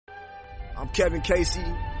I'm Kevin Casey.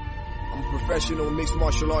 I'm a professional mixed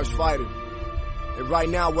martial arts fighter. And right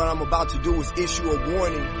now what I'm about to do is issue a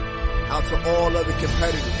warning out to all other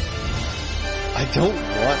competitors. I don't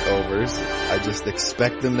want overs. I just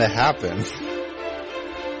expect them to happen.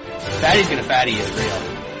 Fatty's gonna fatty is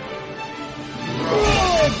real.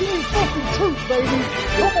 Oh, give me fucking truth, baby.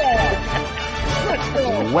 Come on. Let's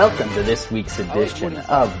go. Welcome to this week's edition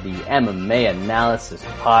of the MMA Analysis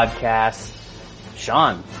Podcast.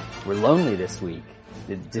 Sean, we're lonely this week.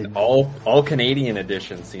 All Canadian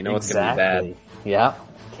editions, so you know exactly. It's gonna be bad. Yeah.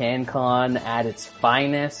 CanCon at its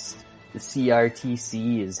finest. The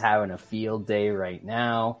CRTC is having a field day right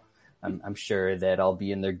now. I'm sure that I'll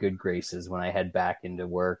be in their good graces when I head back into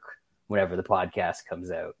work whenever the podcast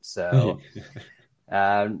comes out. So,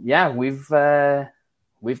 we've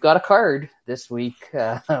got a card this week.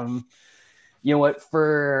 You know what?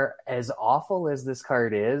 For as awful as this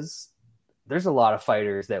card is, there's a lot of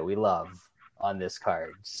fighters that we love on this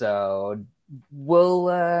card. So we'll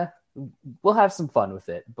have some fun with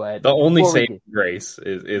it. But the only saving grace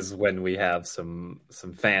is when we have some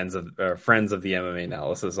fans of or friends of the MMA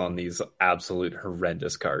analysis on these absolute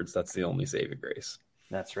horrendous cards. That's the only saving grace.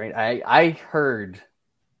 That's right. I heard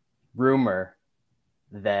rumor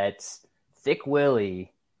that Thick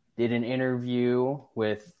Willie did an interview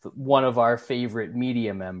with one of our favorite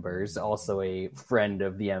media members, also a friend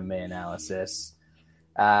of the MMA analysis.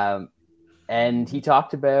 And he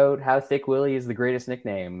talked about how Thick Willie is the greatest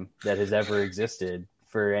nickname that has ever existed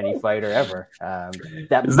for any fighter ever.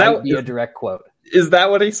 That might be a direct quote. Is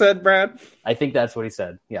that what he said, Brad? I think that's what he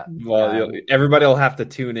said. Yeah. Well, everybody will have to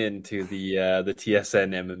tune in to the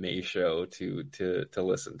TSN MMA show to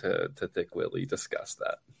listen to Thick Willie discuss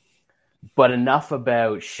that. But enough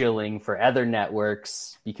about shilling for other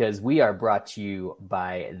networks, because we are brought to you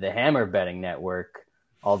by the Hammer Betting Network.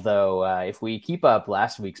 Although, if we keep up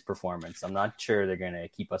last week's performance, I'm not sure they're going to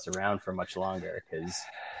keep us around for much longer, because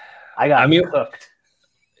I got cooked.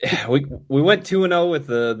 We went 2-0 with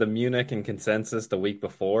the Munich and consensus the week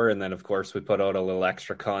before, and then of course we put out a little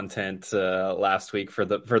extra content last week for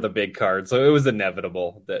the big card. So it was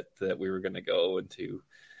inevitable that we were going to go into.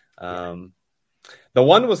 The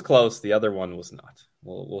one was close, the other one was not.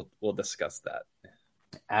 We'll discuss that.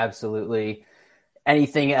 Absolutely.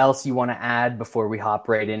 Anything else you want to add before we hop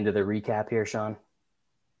right into the recap here, Sean?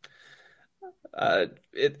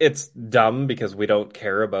 It's dumb because we don't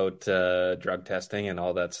care about drug testing and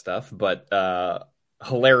all that stuff, but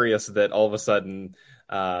hilarious that all of a sudden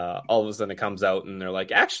it comes out and they're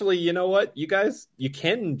like, actually, you know what? You guys, you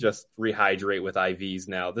can just rehydrate with IVs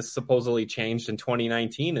now. This supposedly changed in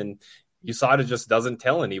 2019 and USADA just doesn't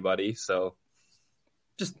tell anybody. So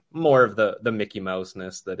just more of the Mickey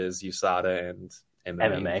Mouse-ness that is USADA and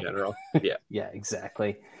MMA in general. Yeah. Yeah,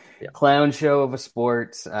 exactly. Yeah. Clown show of a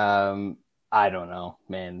sport. I don't know,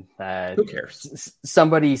 man. Who cares?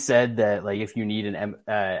 Somebody said that, like, if you need an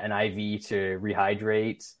IV to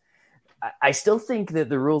rehydrate, I still think that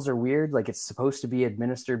the rules are weird. Like, it's supposed to be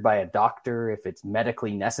administered by a doctor if it's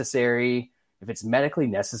medically necessary. If it's medically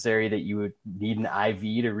necessary that you would need an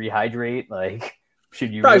IV to rehydrate, like,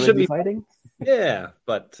 should you really be fighting? Yeah,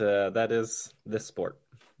 but that is this sport.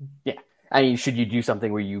 Yeah. I mean, should you do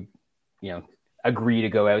something where you agree to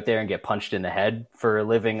go out there and get punched in the head for a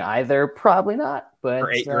living either? Probably not. But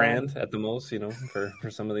for $8,000 at the most,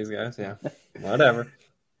 for some of these guys. Yeah, whatever.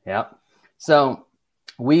 Yeah. So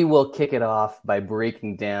we will kick it off by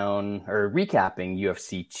breaking down or recapping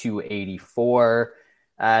UFC 284.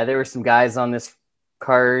 There were some guys on this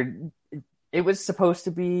card. It was supposed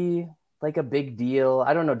to be like a big deal.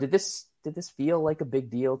 I don't know. Did this feel like a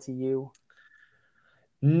big deal to you?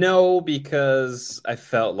 No, because I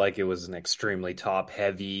felt like it was an extremely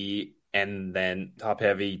top-heavy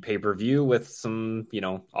pay-per-view with some,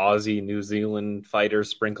 Aussie, New Zealand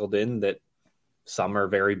fighters sprinkled in that some are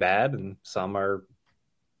very bad and some are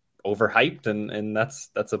overhyped, and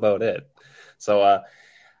that's about it. So,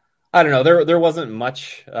 I don't know. There wasn't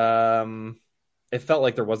much. It felt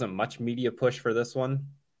like there wasn't much media push for this one.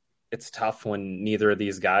 It's tough when neither of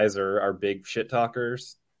these guys are big shit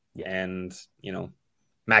talkers, and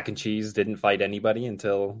Mac and Cheese didn't fight anybody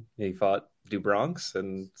until he fought DuBronx,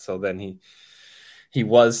 and so then he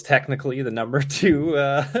was technically the number 2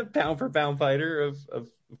 pound for pound fighter of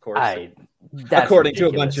course. According to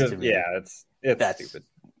a bunch of it's stupid.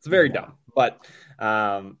 It's very dumb, but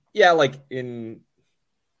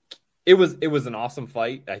it was an awesome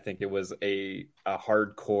fight. I think it was a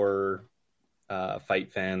hardcore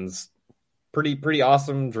fight fans pretty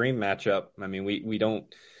awesome dream matchup. I mean, we don't.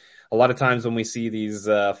 A lot of times when we see these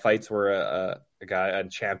fights where a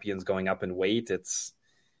champion's going up in weight, it's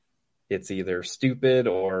either stupid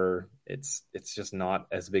or it's just not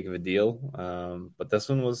as big of a deal. But this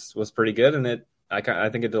one was pretty good, and I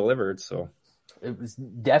think it delivered. So it was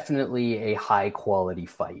definitely a high quality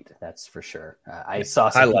fight. That's for sure. I saw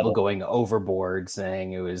high some people level. going overboard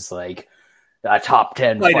saying it was like a top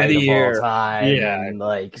 10 Fight fight of the of all year. time Yeah. and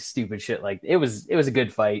like stupid shit. Like it was a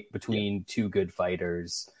good fight between two good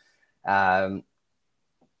fighters.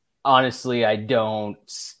 Honestly, I don't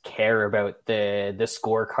care about the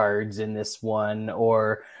scorecards in this one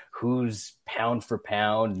or who's pound for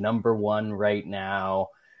pound number one right now.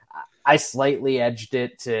 I slightly edged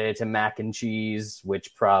it to Mac and Cheese,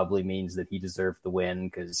 which probably means that he deserved the win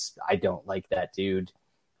because I don't like that dude.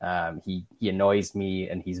 He annoys me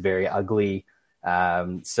and he's very ugly.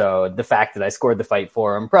 So the fact that I scored the fight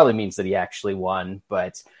for him probably means that he actually won.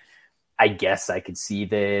 But I guess I could see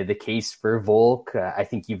the case for Volk. I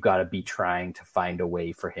think you've got to be trying to find a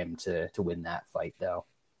way for him to win that fight, though.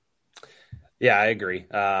 Yeah, I agree.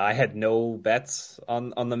 I had no bets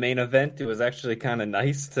on the main event. It was actually kind of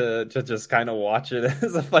nice to just kind of watch it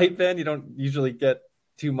as a fight fan. You don't usually get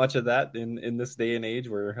too much of that in this day and age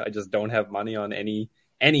where I just don't have money on any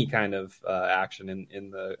kind of action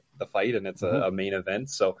in the fight, and it's a main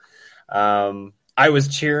event. So I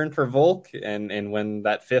was cheering for Volk, and when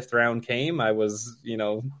that fifth round came, I was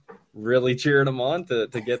really cheering him on to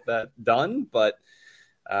get that done. But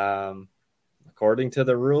according to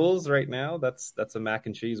the rules right now, that's a Mac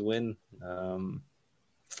and Cheese win.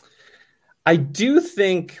 I do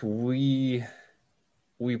think we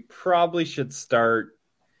probably should start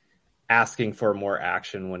asking for more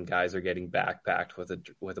action when guys are getting backpacked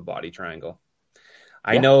with a body triangle.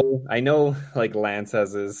 I know like Lance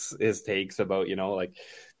has his takes about, like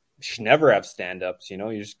you should never have stand-ups,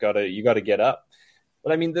 you just gotta get up.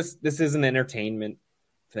 But I mean, this is an entertainment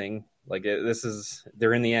thing. Like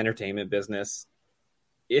they're in the entertainment business.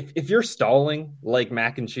 If you're stalling like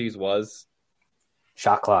Mac and Cheese was,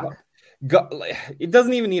 shot clock. It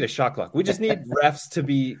doesn't even need a shot clock. We just need refs to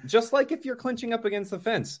be just like if you're clinching up against the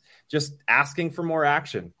fence, just asking for more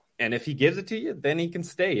action. And if he gives it to you, then he can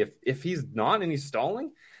stay. If he's not and he's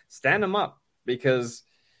stalling, stand him up, because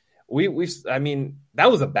I mean,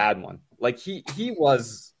 that was a bad one. Like he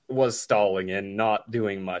was stalling and not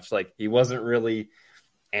doing much. Like he wasn't really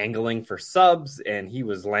angling for subs, and he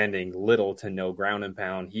was landing little to no ground and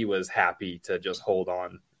pound. He was happy to just hold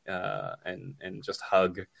on and just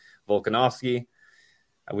hug Volkanovski.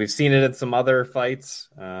 We've seen it in some other fights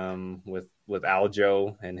with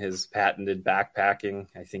Aljo and his patented backpacking.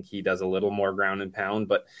 I think he does a little more ground and pound,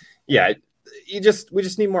 but yeah, we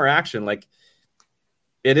just need more action. Like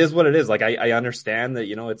it is what it is. Like I understand that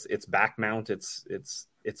it's back mount.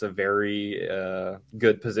 It's a very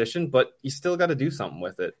good position, but you still got to do something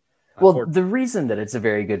with it. Well, the reason that it's a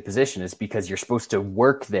very good position is because you're supposed to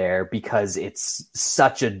work there because it's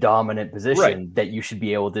such a dominant position that you should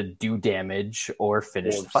be able to do damage or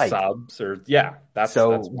finish the fight. Subs that's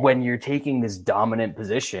when you're taking this dominant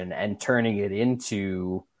position and turning it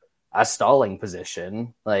into a stalling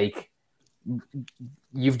position, like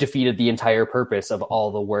you've defeated the entire purpose of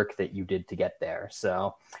all the work that you did to get there.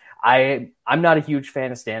 So I'm not a huge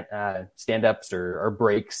fan of stand-ups or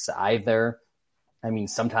breaks either. I mean,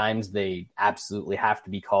 sometimes they absolutely have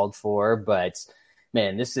to be called for, but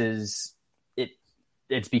man, it's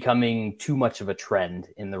becoming too much of a trend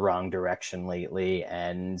in the wrong direction lately,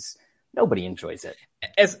 and nobody enjoys it.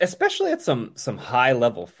 Especially at some high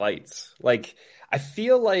level fights. Like I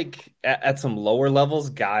feel like at some lower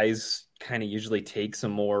levels, guys kind of usually take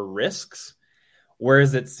some more risks.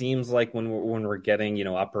 Whereas it seems like when we're getting,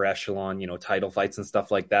 upper echelon, title fights and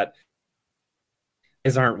stuff like that,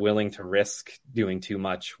 guys aren't willing to risk doing too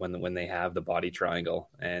much when they have the body triangle,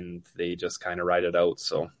 and they just kind of ride it out.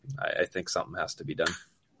 So I think something has to be done.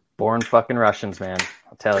 Born fucking Russians, man.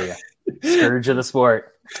 I'll tell you. Scourge of the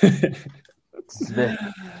sport. It's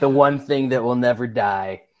the one thing that will never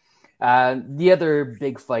die. The other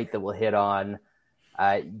big fight that we'll hit on,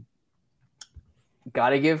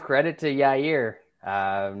 gotta give credit to Yair.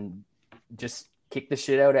 Just kicked the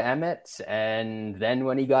shit out of Emmett, and then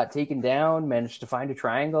when he got taken down, managed to find a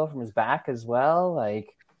triangle from his back as well.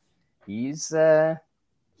 Like he is the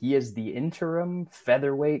interim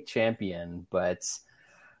featherweight champion, but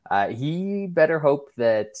he better hope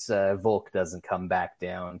that Volk doesn't come back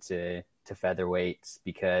down to featherweight,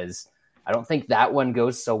 because I don't think that one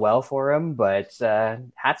goes so well for him, but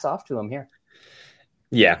hats off to him here.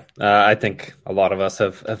 Yeah, I think a lot of us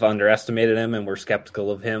have underestimated him, and we're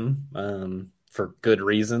skeptical of him for good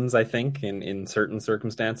reasons, I think, in certain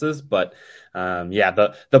circumstances. But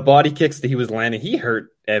the body kicks that he was landing, he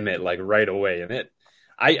hurt Emmett like right away. And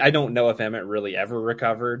I don't know if Emmett really ever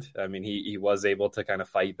recovered. I mean, he was able to kind of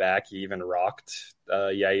fight back. He even rocked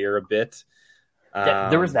Yair a bit.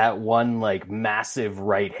 There was that one like massive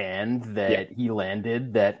right hand that Yeah. he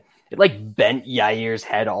landed that it like bent Yair's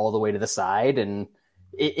head all the way to the side, and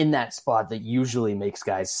in that spot that usually makes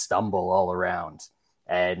guys stumble all around.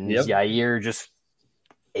 And Yep. Yair just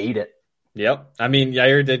ate it. Yep. I mean,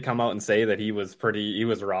 Yair did come out and say that he was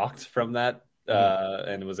rocked from that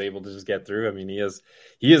and was able to just get through. I mean, he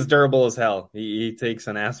is durable as hell. He takes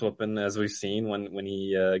an ass whooping, as we've seen when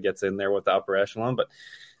he gets in there with the upper echelon. But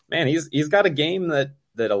man, he's got a game that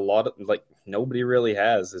a lot of like nobody really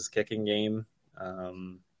has. His kicking game,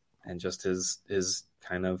 and just his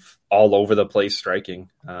kind of all over the place striking.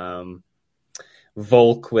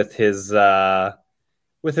 Volk with his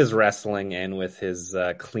wrestling and with his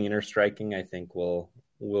cleaner striking, I think will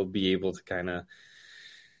be able to kind of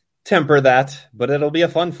temper that. But it'll be a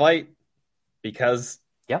fun fight because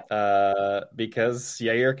Yair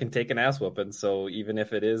can take an ass whooping. So even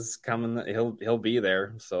if it is coming, he'll be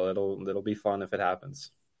there. So it'll be fun if it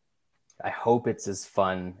happens. I hope it's as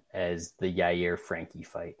fun as the Yair Frankie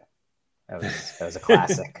fight. That was a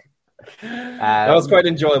classic. That was quite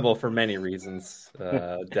enjoyable for many reasons.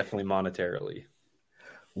 Definitely monetarily.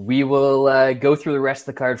 We will go through the rest of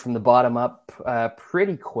the card from the bottom up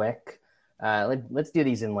pretty quick. Let's do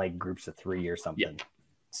these in like groups of 3 or something. Yeah.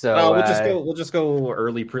 So we'll just go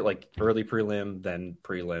early prelim, then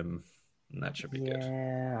prelim, and that should be good.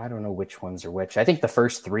 Yeah, I don't know which ones are which. I think the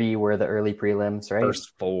first 3 were the early prelims, right?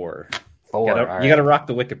 First 4. You gotta rock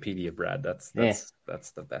the Wikipedia, Brad. That's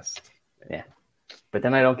the best. Yeah. But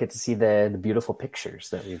then I don't get to see the beautiful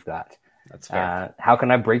pictures that we've got. That's fair. How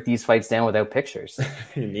can I break these fights down without pictures?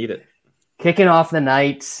 You need it. Kicking off the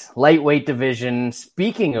night, lightweight division.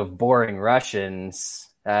 Speaking of boring Russians,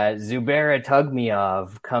 Zubera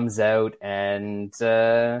Tugmiov comes out and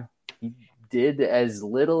he did as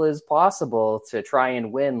little as possible to try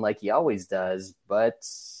and win like he always does, but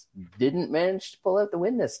didn't manage to pull out the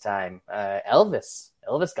win this time. Elvis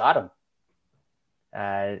got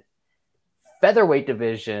him. Featherweight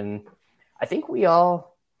division. I think we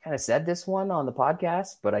all kind of said this one on the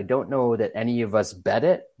podcast, but I don't know that any of us bet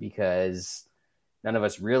it because none of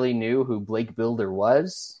us really knew who Blake Bilder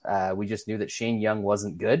was. We just knew that Shane Young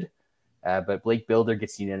wasn't good. But Blake Bilder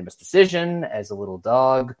gets the unanimous decision as a little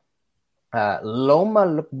dog. Loma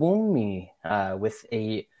Lukbumi with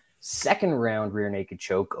a second round rear naked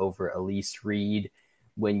choke over Elise Reed.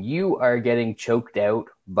 When you are getting choked out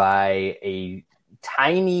by a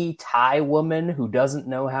tiny Thai woman who doesn't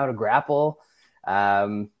know how to grapple,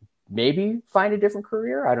 maybe find a different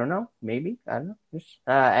career. I don't know. Maybe. I don't know.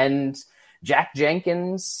 And Jack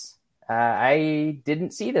Jenkins, I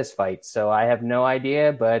didn't see this fight, so I have no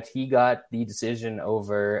idea, but he got the decision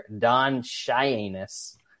over Don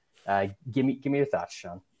Chyannis. Give me your thoughts,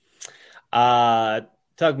 Sean.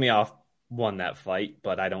 Tugmiov won that fight,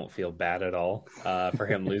 but I don't feel bad at all for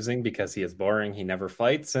him losing because he is boring. He never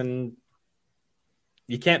fights, and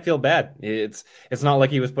you can't feel bad. It's not like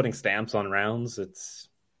he was putting stamps on rounds. It's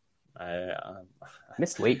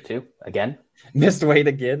missed weight too again. Missed weight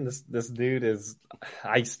again. This dude is.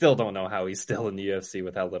 I still don't know how he's still in the UFC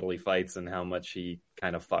with how little he fights and how much he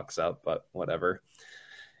kind of fucks up. But whatever.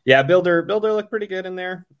 Yeah, Bilder looked pretty good in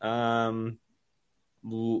there.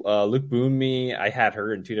 Luke Boonme, I had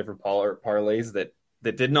her in 2 different parlays that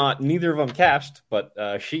did not. Neither of them cashed, but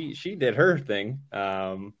she did her thing.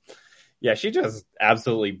 Yeah, she just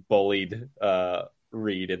absolutely bullied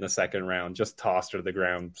Reed in the second round. Just tossed her to the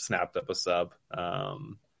ground, snapped up a sub.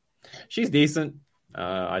 She's decent.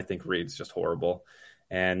 I think Reed's just horrible.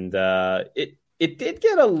 And it did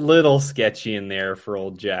get a little sketchy in there for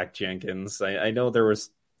old Jack Jenkins. I know there was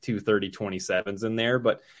 2 30-27s in there,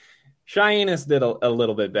 but Chyannis did a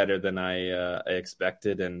little bit better than I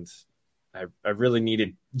expected, and I really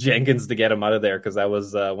needed Jenkins to get him out of there because that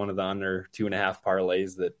was one of the under 2.5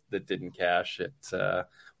 parlays that didn't cash. It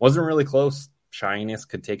wasn't really close. Chyannis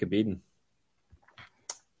could take a beating.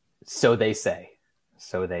 So they say.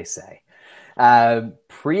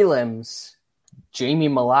 Prelims, Jamie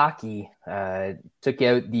Malaki took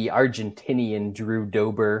out the Argentinian Drew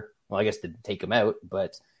Dober. Well, I guess didn't take him out,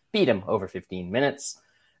 but beat him over 15 minutes.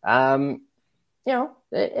 At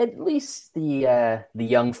least the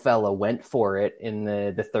young fella went for it in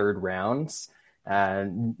the third rounds.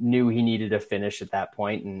 Knew he needed a finish at that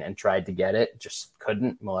point and tried to get it. Just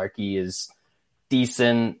couldn't. Malarkey is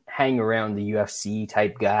decent, hang around the UFC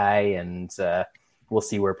type guy, and we'll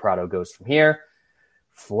see where Prado goes from here.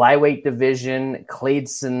 Flyweight division,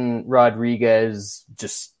 Clayson Rodriguez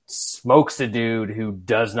just smokes a dude who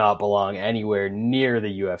does not belong anywhere near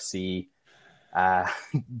the UFC.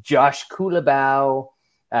 Josh Kulabau.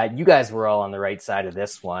 You guys were all on the right side of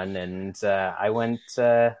this one, and I went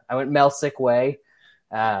Melsick way,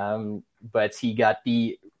 but he got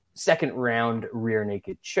the second round rear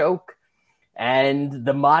naked choke, and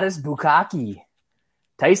the modest Bukaki.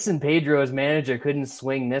 Tyson Pedro's manager couldn't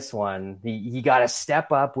swing this one. He got a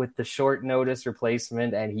step up with the short notice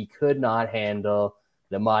replacement, and he could not handle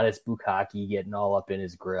the modest Bukaki getting all up in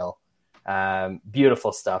his grill.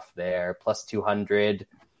 Beautiful stuff there. Plus 200.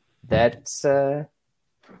 That's for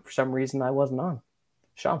some reason I wasn't on.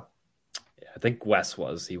 Sean. Yeah, I think Wes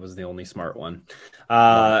was. He was the only smart one.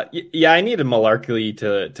 Yeah, I needed Malarkey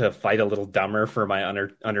to fight a little dumber for my under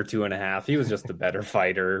 2.5. He was just a better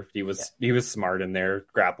fighter. He was smart in there,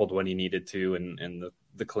 grappled when he needed to, and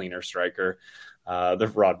the cleaner striker.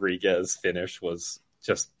 The Rodriguez finish was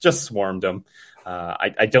just swarmed him.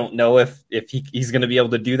 I don't know if he's going to be able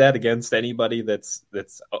to do that against anybody that's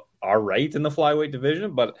all right in the flyweight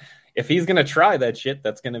division, but if he's going to try that shit,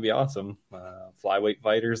 that's going to be awesome. Flyweight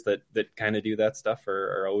fighters that kind of do that stuff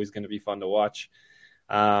are always going to be fun to watch.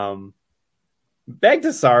 Bagdasarian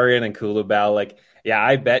and Kulabau,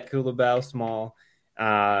 I bet Kulabau small.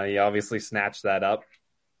 He obviously snatched that up.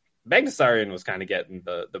 Bagdasarian was kind of getting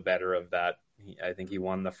the better of that. I think he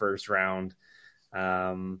won the first round.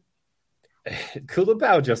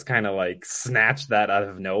 Kulabau just kind of snatched that out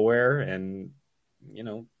of nowhere, and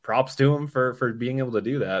props to him for being able to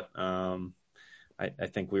do that. I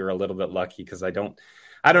think we were a little bit lucky because I don't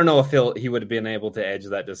know if he would have been able to edge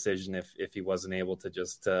that decision if he wasn't able to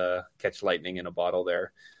just catch lightning in a bottle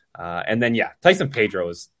there. And then Tyson Pedro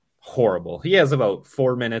is horrible. He has about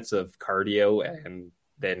 4 minutes of cardio, and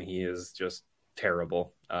then he is just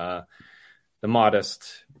terrible. The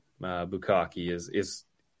modest Bukaki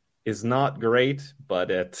is not great,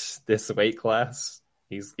 but at this weight class,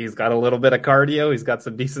 he's got a little bit of cardio. He's got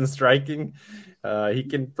some decent striking. He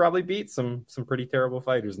can probably beat some pretty terrible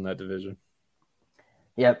fighters in that division.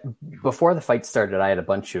 Yeah, before the fight started, I had a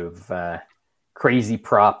bunch of crazy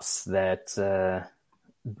props that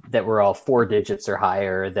were all 4 digits or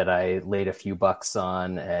higher that I laid a few bucks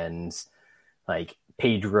on, and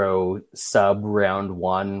Pedro sub round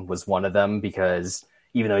 1 was one of them, because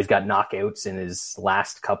even though he's got knockouts in his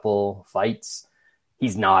last couple fights,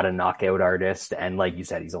 he's not a knockout artist. And like you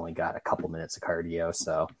said, he's only got a couple minutes of cardio.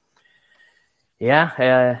 So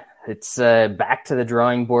it's back to the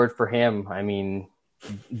drawing board for him. I mean,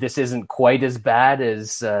 this isn't quite as bad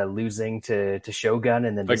as losing to Shogun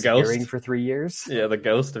and then disappearing for 3 years. Yeah, the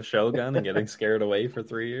ghost of Shogun and getting scared away for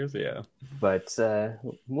 3 years. Yeah. But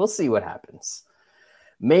we'll see what happens.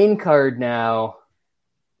 Main card now.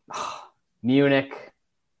 Munich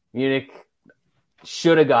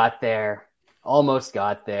should have got there. Almost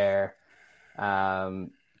got there. Manafield,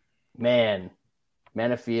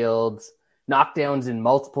 knockdowns in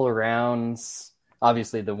multiple rounds.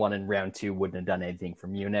 Obviously, the one in round 2 wouldn't have done anything for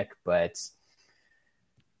Munich, but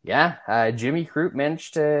Jimmy Crute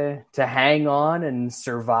managed to hang on and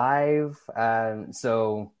survive.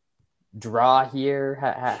 So draw here.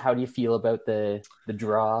 How do you feel about the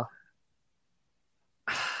draw?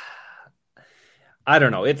 I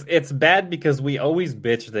don't know. It's bad because we always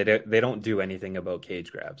bitch that they don't do anything about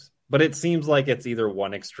cage grabs. But it seems like it's either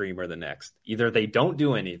one extreme or the next. Either they don't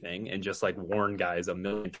do anything and just warn guys a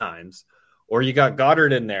million times, or you got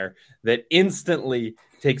Goddard in there that instantly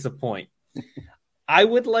takes a point. I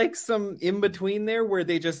would like some in between there where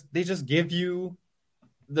they just give you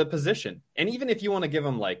the position. And even if you want to give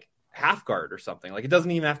them half guard or something, it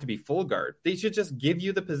doesn't even have to be full guard. They should just give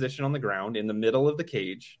you the position on the ground in the middle of the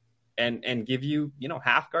cage and give you,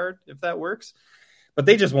 half guard if that works. But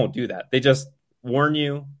they just won't do that. They just warn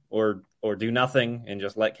you or do nothing and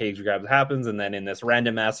just let cage grabs happen. And then in this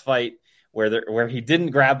random ass fight where he didn't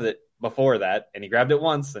grab it before that and he grabbed it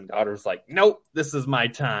once and Goddard's like, nope, this is my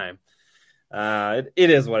time. It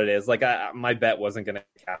is what it is. My bet wasn't going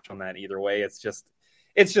to catch on that either way. It's just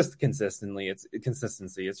consistency.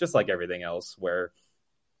 It's just like everything else where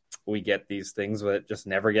we get these things that just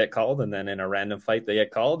never get called, and then in a random fight they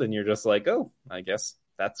get called, and you're just like, oh, I guess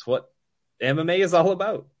that's what MMA is all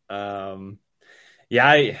about.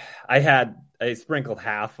 I sprinkled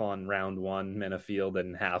half on round 1 Manafield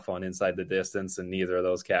and half on inside the distance, and neither of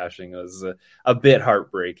those cashing was a bit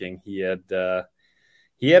heartbreaking. He had a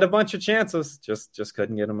bunch of chances, just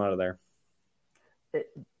couldn't get him out of there.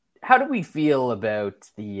 How do we feel about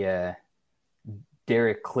the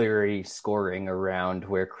Derek Cleary scoring around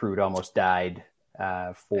where Crute almost died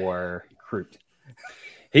for Crute?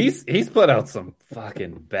 He's put out some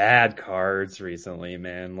fucking bad cards recently,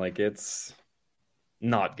 man. It's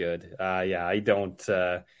not good. I don't.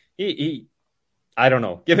 He I don't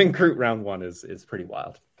know. Giving Crute round 1 is pretty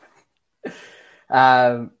wild.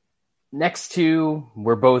 Next two,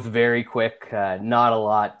 we're both very quick. Not a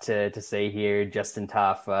lot to say here. Justin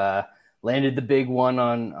Tough landed the big one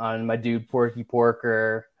on my dude Porky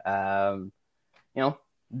Porker. A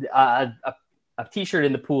t-shirt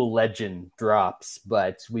in the pool legend drops,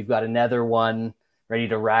 but we've got another one ready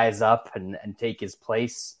to rise up and take his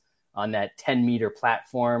place on that 10-meter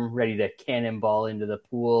platform, ready to cannonball into the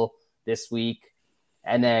pool this week.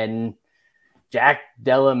 And then Jack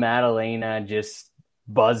Della Maddalena just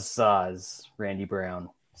buzzsaws Randy Brown.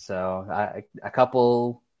 So a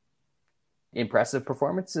couple impressive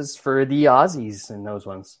performances for the Aussies in those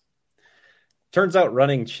ones. Turns out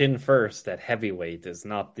running chin first at heavyweight is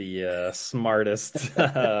not the smartest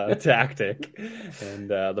tactic, and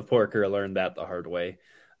the Porker learned that the hard way.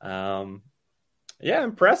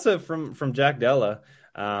 Impressive from Jack Della.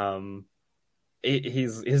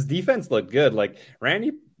 His defense looked good. Like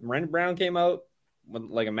Randy Brown came out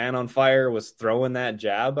like a man on fire, was throwing that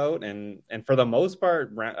jab out, and for the most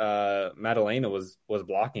part, Maddalena was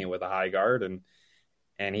blocking it with a high guard,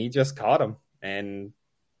 and he just caught him. And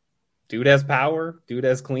dude has power. Dude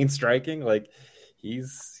has clean striking. Like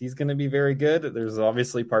he's going to be very good. There's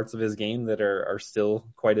obviously parts of his game that are still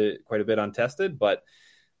quite a bit untested, but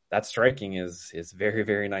that striking is very,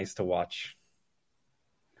 very nice to watch.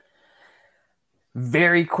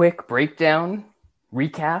 Very quick breakdown,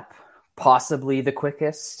 recap, possibly the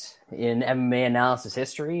quickest in MMA analysis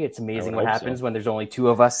history. It's amazing what happens when there's only two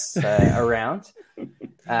of us around.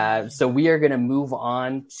 So we are going to move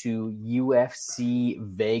on to UFC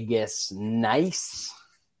Vegas Nice.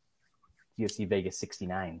 UFC Vegas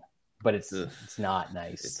 69, but it's not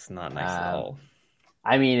nice. It's not nice at all.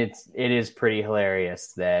 I mean, it is pretty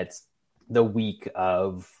hilarious that the week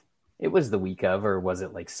of, or was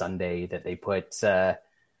it like Sunday that they put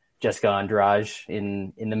Jessica Andrade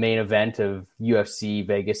in the main event of UFC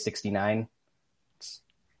Vegas 69?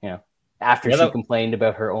 After she complained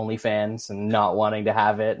about her OnlyFans and not wanting to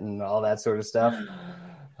have it and all that sort of stuff.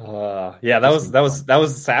 That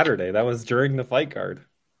was Saturday. That was during the fight card.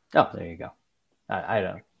 Oh, there you go.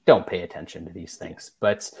 I don't pay attention to these things,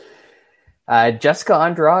 but Jessica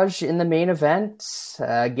Andrade in the main event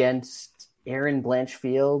against Erin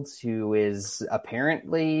Blanchfield, who is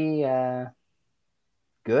apparently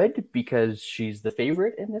good because she's the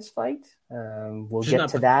favorite in this fight. We'll get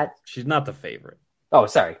to that. She's not the favorite. Oh,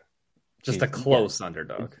 sorry. Just a close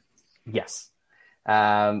underdog. Yes.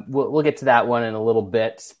 We'll get to that one in a little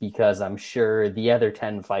bit because I'm sure the other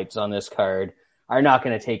 10 fights on this card are not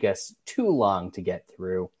going to take us too long to get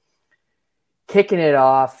through. Kicking it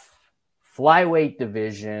off, flyweight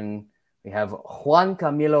division. We have Juan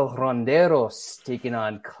Camilo Ronderos taking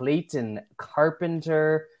on Clayton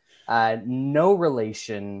Carpenter. No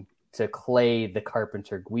relation to Clay the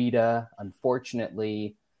Carpenter Guida,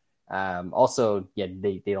 unfortunately. They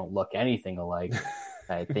don't look anything alike.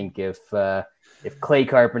 I think if Clay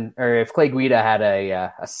Guida had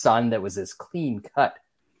a son that was as clean cut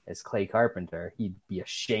as Clay Carpenter, he'd be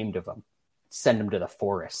ashamed of him. Send him to the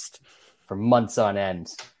forest for months on end,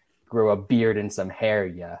 grow a beard and some hair.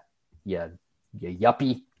 You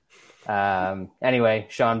yuppie. Anyway,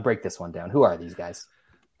 Sean, break this one down. Who are these guys?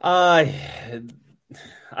 I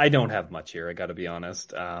don't have much here. I got to be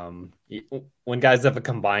honest. When guys have a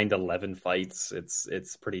combined 11 fights,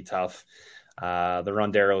 it's pretty tough. The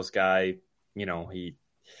Ronderos guy, he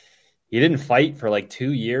didn't fight for like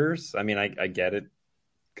 2 years. I mean, I get it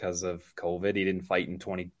because of COVID. He didn't fight in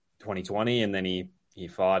 2020, and then he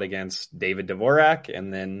fought against David Dvorak,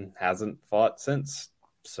 and then hasn't fought since.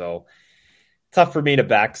 So tough for me to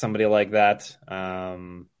back somebody like that.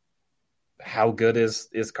 How good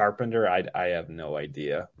is Carpenter? I have no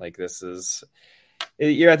idea. Like this is,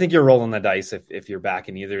 I think you're rolling the dice if you're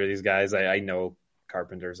backing either of these guys. I know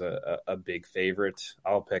Carpenter's a big favorite.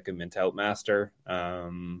 I'll pick him in Toutmaster.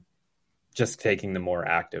 Just taking the more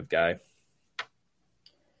active guy.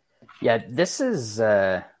 Yeah, this is.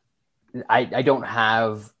 I don't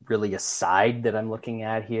have really a side that I'm looking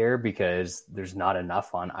at here because there's not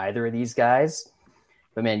enough on either of these guys.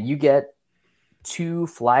 But man, you get two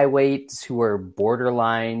flyweights who are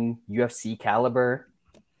borderline UFC caliber,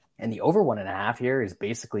 and the over 1.5 here is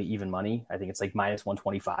basically even money. I think it's like minus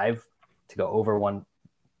 125 to go over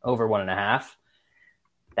 1.5.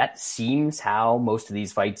 That seems how most of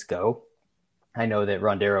these fights go. I know that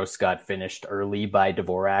Ronderos got finished early by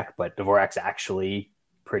Dvorak, but Dvorak's actually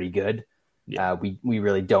pretty good. Yeah. We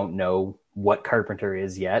really don't know what Carpenter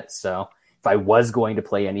is yet. So if I was going to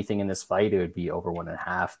play anything in this fight, it would be over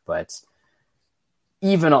 1.5, but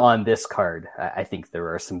even on this card, I think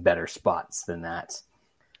there are some better spots than that.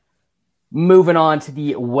 Moving on to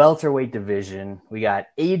the welterweight division, we got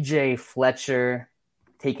AJ Fletcher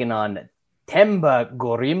taking on Temba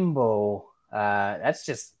Gorimbo.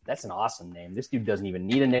 That's an awesome name. This dude doesn't even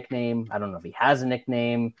need a nickname. I don't know if he has a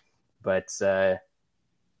nickname, but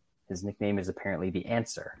his nickname is apparently the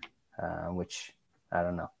Answer, which I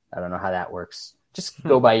don't know. I don't know how that works. Just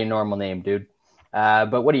go by your normal name, dude.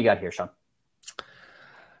 But what do you got here, Sean?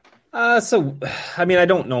 I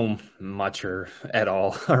don't know much or at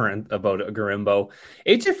all about Garimbo.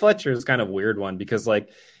 AJ Fletcher is kind of a weird one because, like,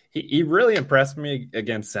 he really impressed me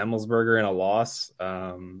against Semmelsberger in a loss.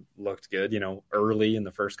 Looked good, early in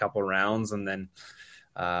the first couple rounds, and then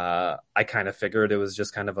I kind of figured it was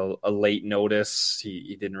just kind of a late notice.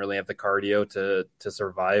 He didn't really have the cardio to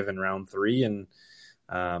survive in round 3, and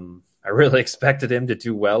I really expected him to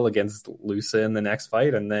do well against Lusa in the next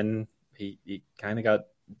fight, and then he kind of got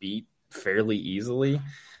beat fairly easily.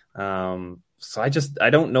 So I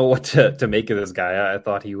don't know what to make of this guy. I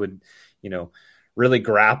thought he would, really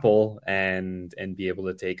grapple and be able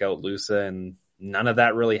to take out Lusa, and none of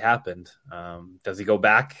that really happened. Does he go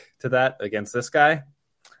back to that against this guy?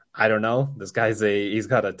 I don't know. This guy's he's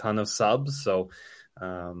got a ton of subs, so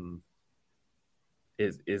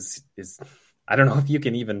is I don't know if you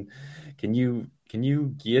can even can you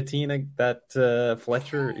guillotine that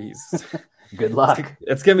Fletcher? He's good luck.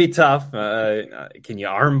 It's gonna be tough. Can you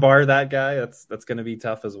armbar that guy? That's gonna be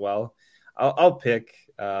tough as well. I'll pick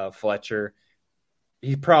Fletcher.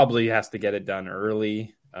 He probably has to get it done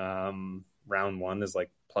early. Round 1 is like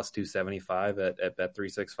plus 275 at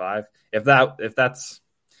Bet365.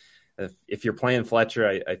 If you're playing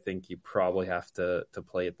Fletcher, I think you probably have to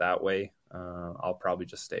play it that way. I'll probably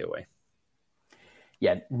just stay away.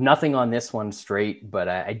 Yeah, nothing on this one straight, but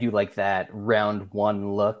I do like that round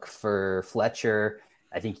 1 look for Fletcher.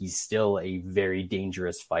 I think he's still a very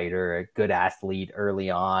dangerous fighter, a good athlete early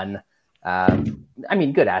on.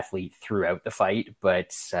 Good athlete throughout the fight,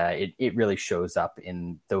 but it really shows up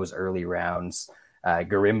in those early rounds.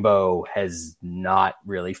 Garimbo has not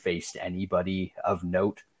really faced anybody of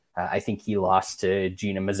note. I think he lost to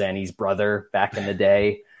Gina Mazzani's brother back in the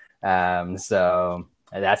day. So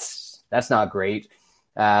that's not great.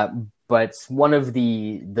 But one of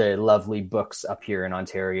the lovely books up here in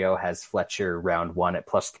Ontario has Fletcher round 1 at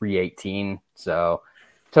plus 318. So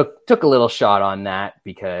took a little shot on that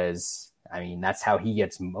because, that's how he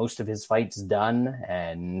gets most of his fights done.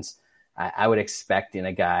 And I would expect in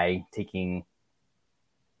a guy taking,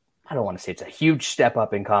 I don't want to say it's a huge step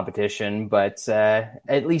up in competition, but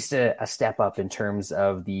at least a step up in terms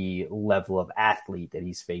of the level of athlete that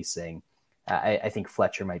he's facing. I think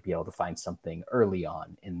Fletcher might be able to find something early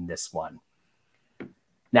on in this one.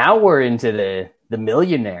 Now we're into the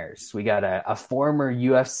millionaires. We got a former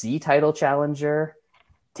UFC title challenger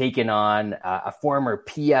taking on a former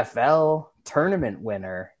PFL tournament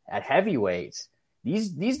winner at heavyweight.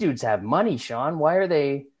 These dudes have money, Sean. Why are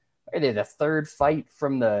they the third fight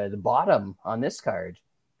from the bottom on this card?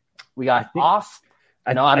 We got I'm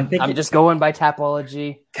just going by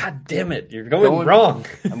Tapology. God damn it. You're going wrong.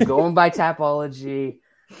 I'm going by Tapology.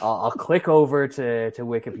 I'll click over to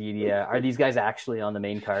Wikipedia. Are these guys actually on the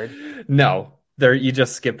main card? No. You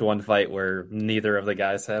just skipped one fight where neither of the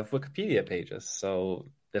guys have Wikipedia pages. So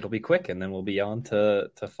it'll be quick, and then we'll be on to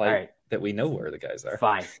fight that we know where the guys are.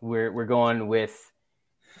 Fine. We're going with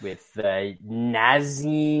Nazim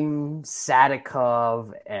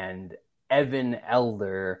Sadikov and Evan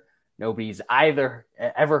Elder. Nobody's ever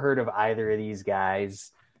heard of either of these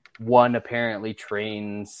guys. One apparently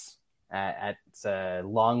trains at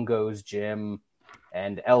Longo's gym,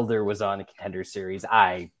 and Elder was on a Contender Series.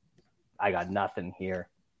 I got nothing here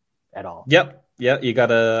at all. Yep. Yeah, you got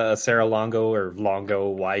a Sarah Longo or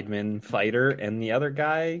Longo Weidman fighter, and the other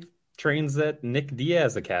guy trains at Nick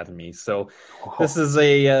Diaz Academy. So this is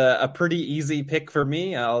a pretty easy pick for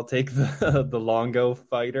me. I'll take the Longo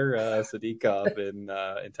fighter, Sadikov in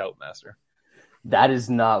Toutmaster. That is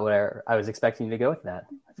not where I was expecting to go with that.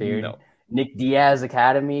 I figured Nick Diaz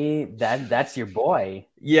Academy, that's your boy.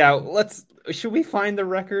 Yeah, should we find the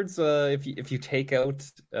records if you take out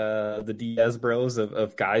the Diaz bros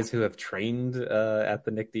of guys who have trained at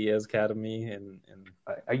the Nick Diaz Academy? And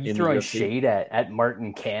are you throwing shade at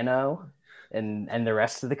Martin Cano and the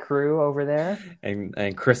rest of the crew over there?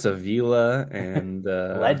 And Chris Avila and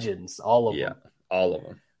legends, all of them. Yeah, all of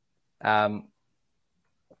them.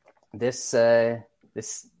 This is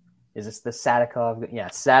this the Sadikov? Yeah,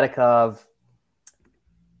 Sadikov.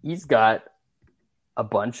 He's got a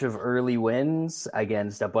bunch of early wins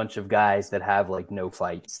against a bunch of guys that have like no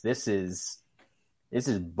fights. This is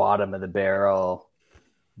bottom of the barrel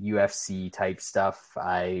UFC type stuff.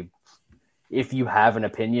 if you have an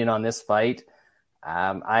opinion on this fight,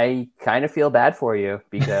 I kind of feel bad for you,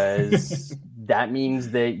 because that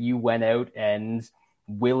means that you went out and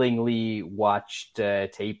willingly watched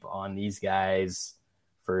tape on these guys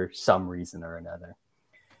for some reason or another.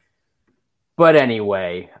 But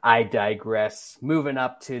anyway, I digress. Moving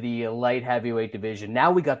up to the light heavyweight division.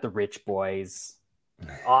 Now we got the rich boys.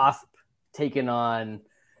 Off taking on,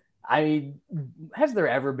 I mean, has there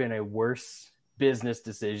ever been a worse business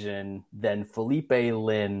decision than Felipe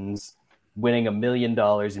Lins winning $1 million in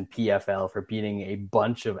PFL for beating a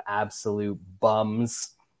bunch of absolute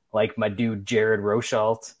bums like my dude Jared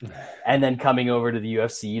Rosholt, and then coming over to the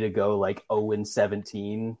UFC to go like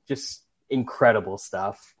 0-17. Just incredible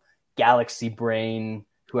stuff. Galaxy Brain,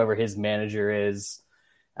 whoever his manager is.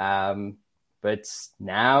 But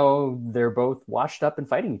now they're both washed up and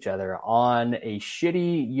fighting each other on a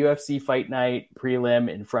shitty UFC fight night prelim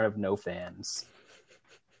in front of no fans.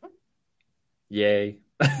 Yay.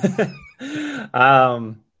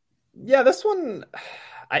 Yeah, this one,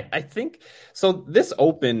 I think so. This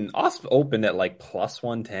OSP opened at like plus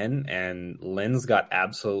 110, and Lynn's got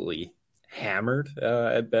absolutely hammered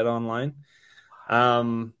at Bet Online.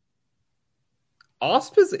 OSP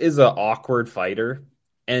is an awkward fighter,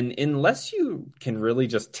 and unless you can really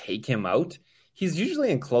just take him out, he's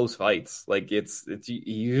usually in close fights. Like he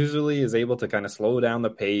usually is able to kind of slow down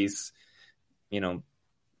the pace,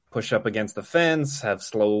 push up against the fence, have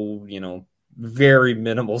slow, very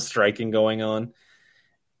minimal striking going on.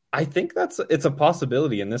 I think it's a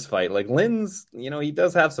possibility in this fight. Like Lynn's, he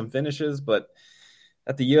does have some finishes, but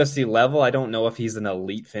at the UFC level, I don't know if he's an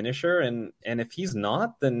elite finisher, and if he's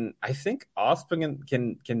not, then I think Ospen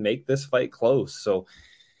can make this fight close. So,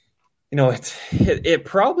 it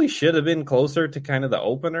probably should have been closer to kind of the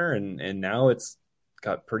opener, and now it's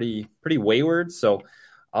got pretty wayward. So,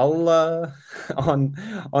 I'll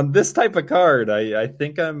on this type of card, I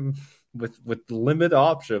think I'm with limited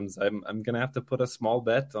options. I'm gonna have to put a small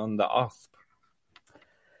bet on the OSP.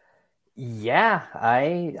 Yeah,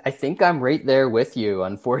 I think I'm right there with you,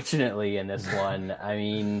 unfortunately, in this one. I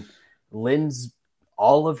mean, Lynn's,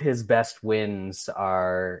 all of his best wins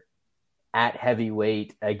are at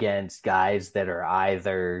heavyweight against guys that are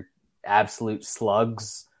either absolute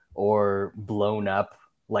slugs or blown up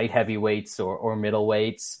light heavyweights or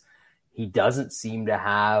middleweights. He doesn't seem to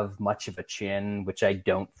have much of a chin, which I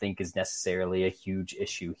don't think is necessarily a huge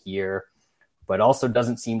issue here, but also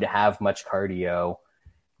doesn't seem to have much cardio.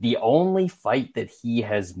 The only fight that he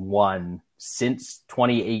has won since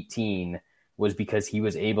 2018 was because he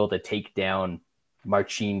was able to take down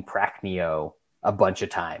Marcin Prachnio a bunch of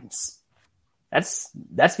times. That's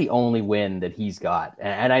the only win that he's got.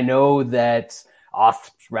 And I know that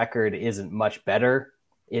OSP's record isn't much better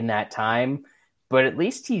in that time, but at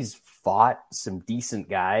least he's fought some decent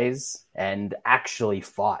guys and actually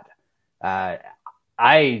fought.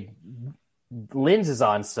 Lynn's is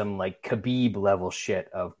on some like Khabib level shit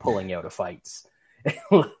of pulling out of fights.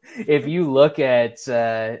 If you look at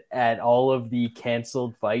all of the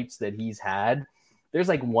canceled fights that he's had, there's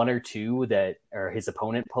like one or two that are his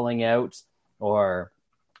opponent pulling out, or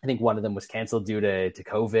I think one of them was canceled due to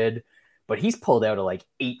COVID, but he's pulled out of like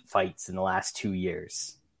 8 fights in the last 2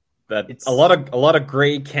 years. It's a lot of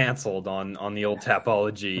gray canceled on the old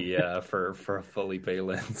Tapology for Felipe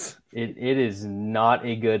Lins. It is not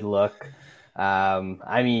a good look.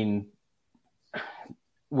 I mean,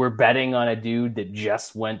 we're betting on a dude that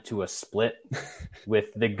just went to a split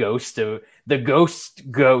with the ghosts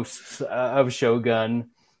of Shogun.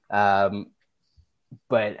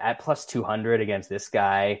 But at plus 200 against this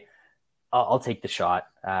guy, I'll take the shot.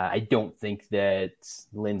 I don't think that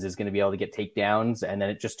Lyns is going to be able to get takedowns, and then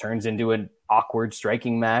it just turns into an awkward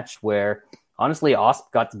striking match where, honestly,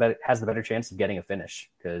 OSP has the better chance of getting a finish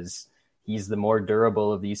because he's the more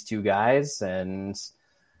durable of these two guys, and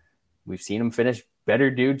we've seen him finish better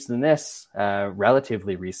dudes than this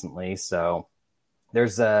relatively recently. So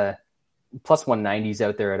there's plus 190s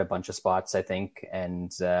out there at a bunch of spots, I think, and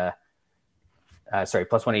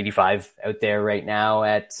plus 185 out there right now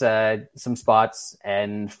at some spots,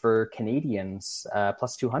 and for Canadians,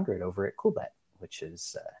 plus 200 over at CoolBet, which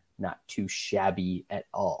is not too shabby at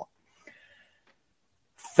all.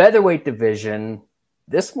 Featherweight division,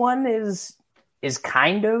 this one is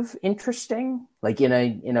kind of interesting. Like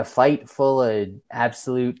in a fight full of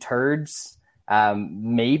absolute turds,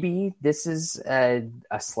 maybe this is a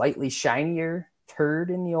slightly shinier turd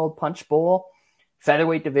in the old punch bowl.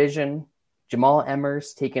 Featherweight division, Jamal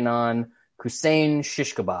Emmers taking on Hussein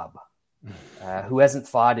Shish Kebab, who hasn't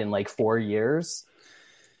fought in like 4 years,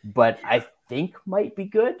 but I think might be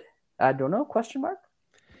good. I don't know, question mark?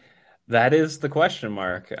 That is the question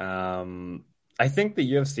mark. I think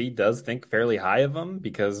the UFC does think fairly high of him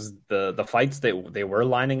because the fights that they were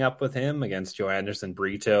lining up with him against Joe Anderson,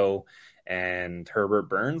 Brito, and Herbert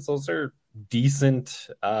Burns, those are decent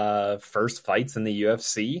first fights in the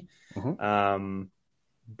UFC. Mm-hmm.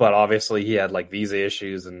 But obviously he had like visa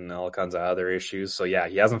issues and all kinds of other issues. So yeah,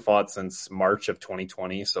 he hasn't fought since March of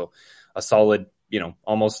 2020. So a solid,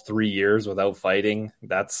 almost 3 years without fighting.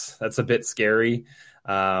 That's a bit scary.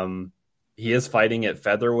 He is fighting at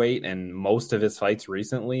featherweight, and most of his fights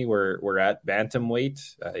recently were at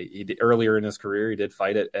bantamweight. Earlier in his career, he did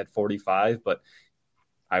fight at 45, but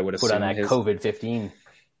I would Put on assume that COVID-15.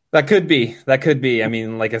 That could be. That could be. I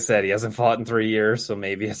mean, like I said, he hasn't fought in 3 years, so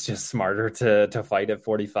maybe it's just smarter to fight at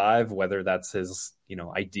 45. Whether that's his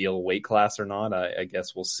ideal weight class or not, I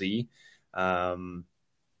guess we'll see. Yeah,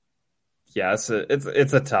 it's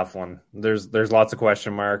a tough one. There's lots of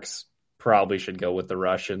question marks. Probably should go with the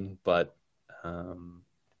Russian, but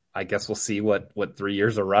I guess we'll see what 3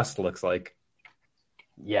 years of rust looks like.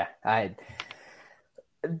 Yeah,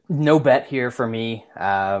 no bet here for me.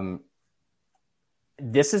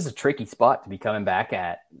 This is a tricky spot to be coming back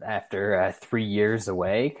at after 3 years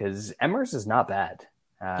away because Emmers is not bad.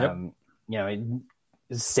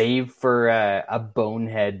 Save for a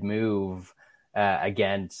bonehead move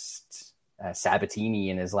against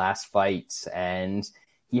Sabatini in his last fight, and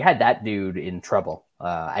he had that dude in trouble.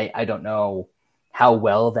 I don't know how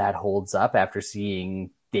well that holds up after seeing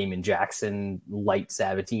Damon Jackson light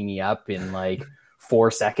Sabatini up in like 4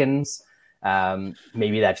 seconds.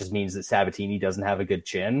 Maybe that just means that Sabatini doesn't have a good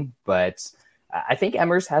chin, but I think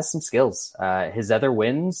Emmers has some skills. His other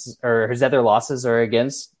losses are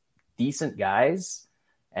against decent guys,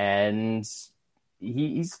 and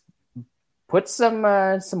he's put some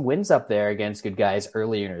wins up there against good guys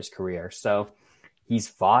earlier in his career. So he's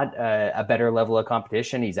fought a better level of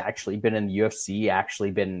competition. He's actually been in the UFC, actually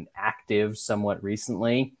been active somewhat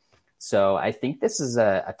recently. So I think this is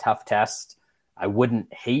a tough test. I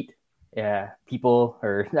wouldn't hate people,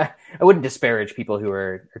 or I wouldn't disparage people who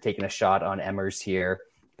are taking a shot on Emmers here,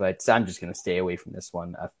 but I'm just going to stay away from this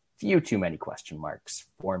one. A few too many question marks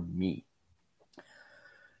for me.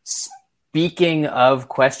 Speaking of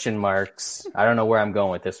question marks, I don't know where I'm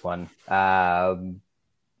going with this one.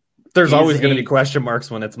 There's always going to be question marks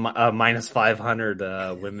when it's minus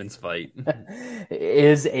 500 women's fight.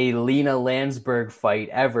 Is a Lena Landsberg fight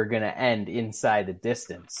ever going to end inside the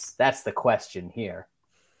distance? That's the question here.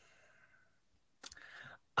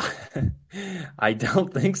 I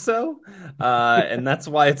don't think so. And that's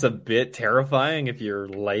why it's a bit terrifying if you're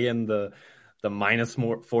laying the minus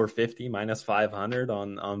 450, minus 500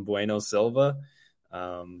 on Bueno Silva.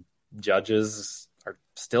 Judges are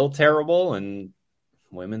still terrible, and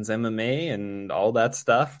women's MMA and all that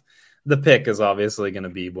stuff. The pick is obviously going to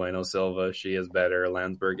be Bueno Silva. She is better.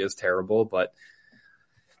 Landsberg is terrible, but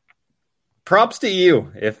props to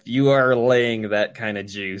you if you are laying that kind of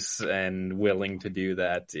juice and willing to do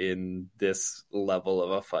that in this level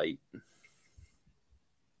of a fight. You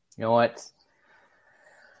know what?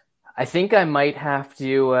 I think I might have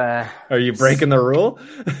to... Are you breaking the rule?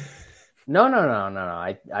 No.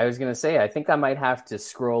 I was going to say, I think I might have to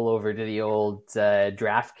scroll over to the old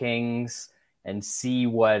DraftKings and see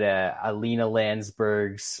what a Lena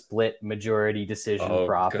Landsberg split majority decision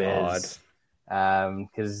prop is.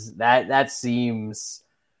 Because that seems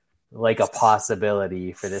like a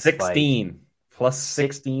possibility for this 16 fight. plus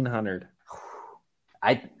 1,600.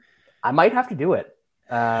 I might have to do it.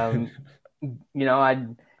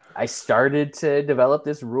 I started to develop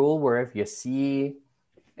this rule where if you see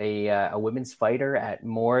a women's fighter at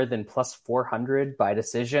more than plus 400 by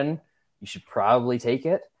decision, you should probably take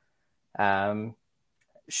it.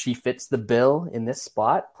 She fits the bill in this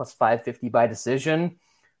spot, plus 550 by decision,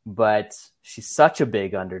 but she's such a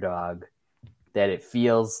big underdog that it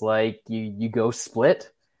feels like you go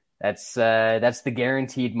split. That's the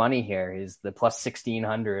guaranteed money here, is the plus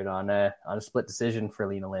 1,600 on a split decision for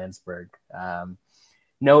Lena Landsberg.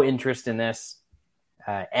 No interest in this.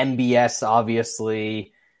 MBS,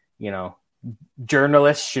 obviously,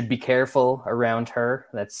 journalists should be careful around her.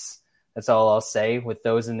 That's all I'll say with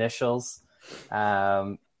those initials.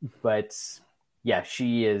 But yeah,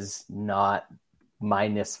 she is not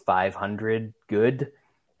minus 500 good,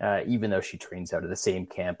 even though she trains out of the same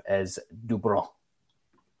camp as Dubron.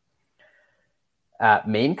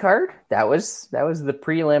 Main card, that was the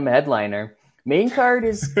prelim headliner. Main card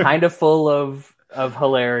is kind of full of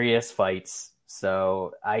hilarious fights,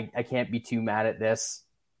 so I can't be too mad at this.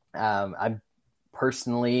 I'm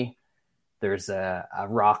personally, there's a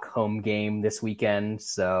Rock home game this weekend,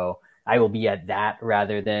 so I will be at that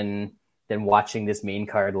rather than than watching this main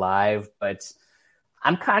card live, but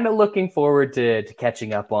I'm kind of looking forward to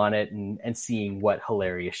catching up on it and seeing what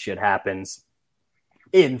hilarious shit happens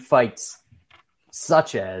in fights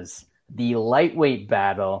such as the lightweight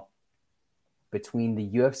battle between the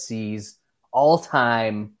UFC's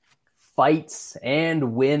all-time fights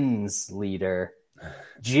and wins leader,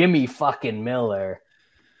 Jimmy fucking Miller,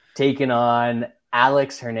 taking on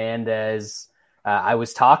Alex Hernandez. I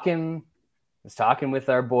was talking with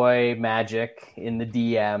our boy Magic in the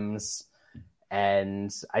DMs,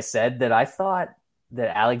 and I said that I thought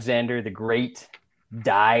that Alexander the Great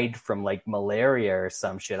died from like malaria or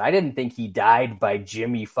some shit. I didn't think he died by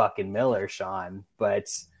Jimmy fucking Miller, Sean, but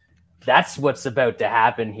that's what's about to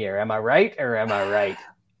happen here. Am I right or am I right?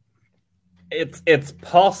 It's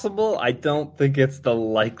possible. I don't think it's the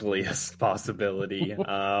likeliest possibility.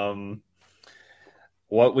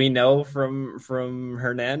 What we know from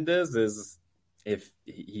Hernandez is if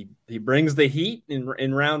he brings the heat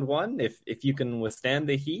in round one, if you can withstand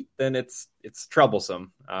the heat, then it's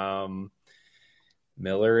troublesome.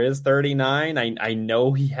 Miller is 39. I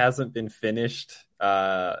know he hasn't been finished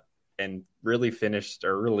and really finished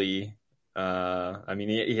early. I mean,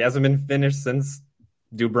 he hasn't been finished since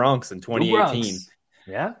DuBronx in 2018.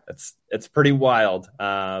 Yeah, it's pretty wild.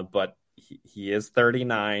 But he is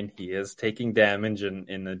 39. He is taking damage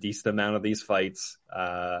in a decent amount of these fights.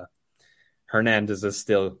 Hernandez is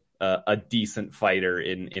still a decent fighter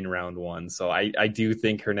in round one. So I do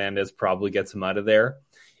think Hernandez probably gets him out of there.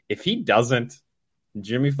 If he doesn't,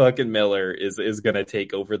 Jimmy fucking Miller is going to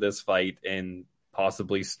take over this fight and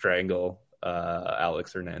possibly strangle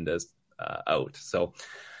Alex Hernandez out. So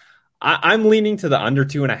I'm leaning to the under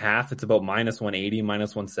 2.5. It's about minus 180,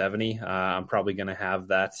 minus 170. I'm probably going to have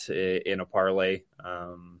that in a parlay.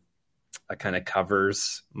 I kind of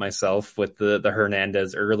covers myself with the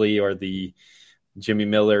Hernandez early or the Jimmy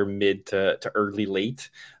Miller mid to early late.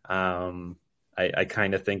 I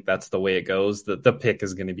kind of think that's the way it goes. The pick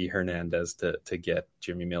is going to be Hernandez to get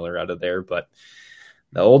Jimmy Miller out of there. But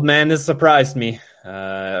the old man has surprised me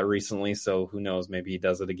recently, so who knows? Maybe he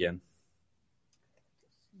does it again.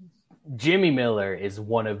 Jimmy Miller is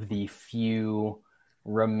one of the few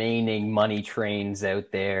remaining money trains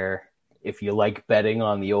out there. If you like betting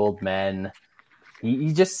on the old men,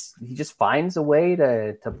 he just finds a way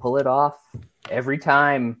to pull it off every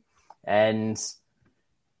time. And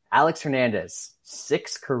Alex Hernandez,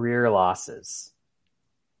 6 career losses.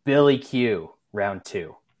 Billy Q, round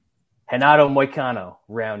 2. Renato Moicano,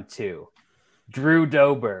 round 2. Drew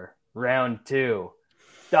Dober, round 2.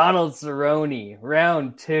 Donald Cerrone,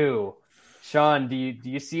 round 2. Sean, do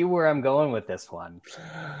you see where I'm going with this one?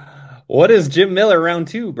 What is Jim Miller round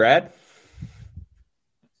 2, Brad?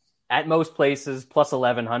 At most places, plus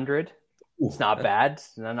 1,100. It's not bad.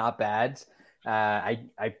 Not bad. I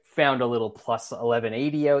found a little plus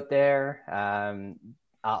 1,180 out there.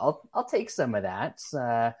 I'll take some of that.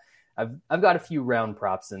 I've got a few round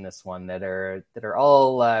props in this one that are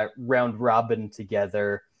all round robin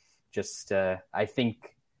together. Just I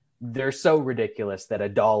think they're so ridiculous that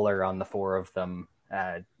 $1 on the 4 of them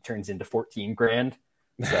turns into 14 grand.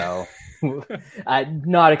 So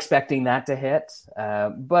not expecting that to hit,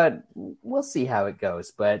 but we'll see how it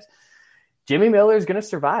goes. But Jimmy Miller is going to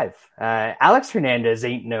survive. Alex Hernandez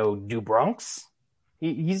ain't no DuBronx.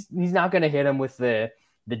 He's not going to hit him with the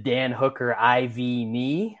Dan Hooker IV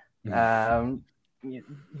knee. He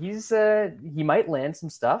might land some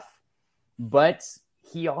stuff, but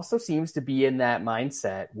he also seems to be in that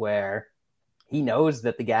mindset where he knows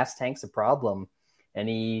that the gas tank's a problem and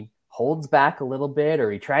he holds back a little bit, or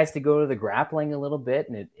he tries to go to the grappling a little bit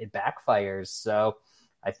and it backfires. So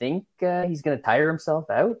I think he's going to tire himself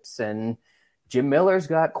out, and Jim Miller's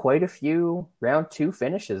got quite a few round 2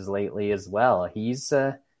 finishes lately as well. He's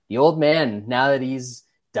the old man. Now that he's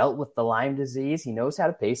dealt with the Lyme disease, he knows how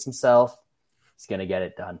to pace himself. He's going to get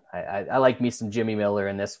it done. I like me some Jimmy Miller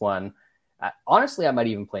in this one. Honestly, I might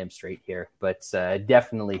even play him straight here, but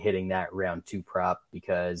definitely hitting that round 2 prop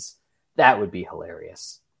because that would be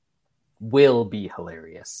hilarious. Will be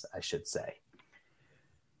hilarious, I should say.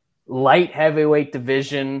 Light heavyweight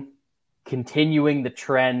division, continuing the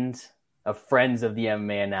trend of friends of the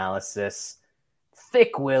MMA analysis.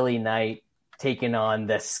 Thick Willie Knight taking on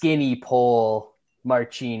the skinny pole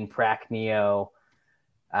Marcin Prachnio.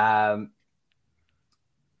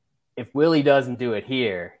 If Willie doesn't do it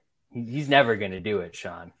here, he's never going to do it,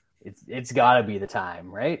 Sean. It's got to be the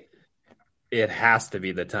time, right? It has to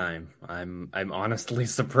be the time. I'm honestly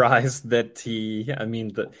surprised that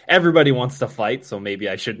everybody wants to fight, so maybe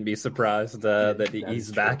I shouldn't be surprised that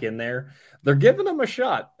he's back in there. They're giving him a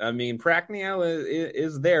shot. I mean, Prachnio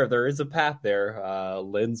is there. There is a path there.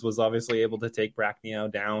 Linz was obviously able to take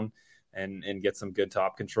Prachnio down and get some good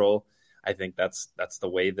top control. I think that's the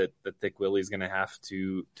way that Thick Willie's going to have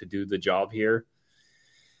to do the job here.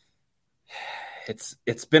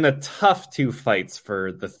 It's been a tough 2 fights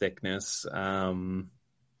for the thickness. Don't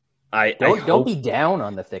be down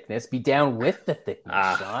on the thickness. Be down with the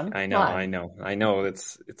thickness, Sean. I know.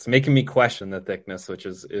 It's making me question the thickness, which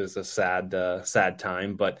is a sad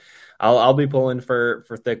time. But I'll be pulling for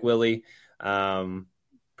Thick Willie. Prachnio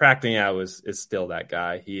is still that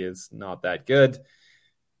guy. He is not that good.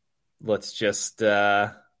 Let's just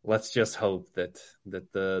hope that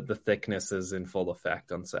the thickness is in full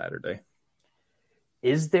effect on Saturday.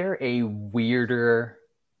 Is there a weirder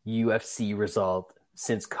UFC result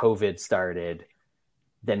since COVID started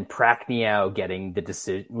than Prachnio getting the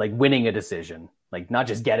decision, like winning a decision, like not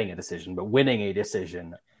just getting a decision, but winning a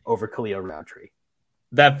decision over Khalil Rountree?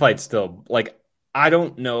 That fight still, like, I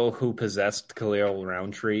don't know who possessed Khalil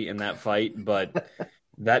Rountree in that fight, but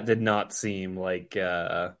that did not seem like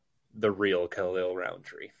the real Khalil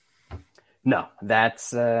Rountree. No, that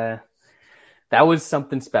was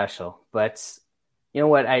something special, but. You know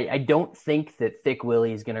what? I don't think that Thick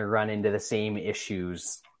Willie is going to run into the same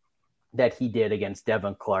issues that he did against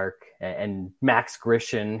Devin Clark and Max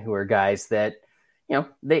Grishin, who are guys that, you know,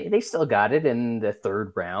 they still got it in the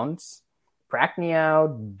 3rd rounds.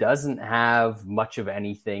 Prachnio doesn't have much of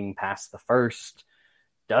anything past the 1st,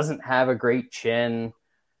 doesn't have a great chin.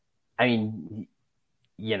 I mean,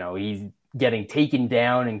 you know, he's getting taken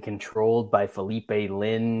down and controlled by Felipe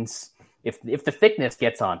Lins. If the thickness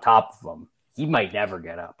gets on top of him, he might never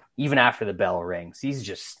get up, even after the bell rings. He's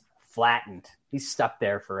just flattened. He's stuck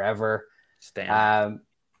there forever.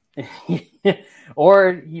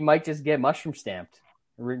 Or he might just get mushroom stamped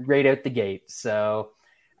right out the gate. So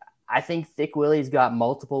I think Thick Willie's got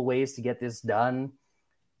multiple ways to get this done.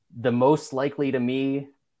 The most likely to me,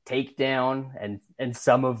 takedown and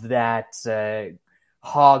some of that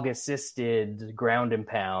hog-assisted ground and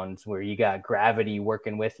pound where you got gravity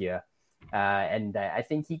working with you. And I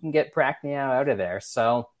think he can get Prachnio out of there.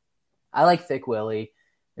 So I like Thick Willie.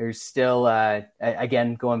 There's still,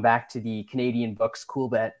 again, going back to the Canadian books,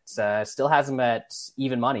 Coolbet still has him at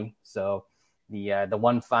even money. So the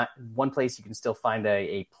one place you can still find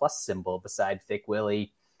a plus symbol beside Thick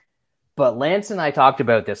Willie. But Lance and I talked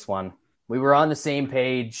about this one. We were on the same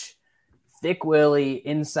page. Thick Willie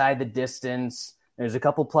inside the distance. There's a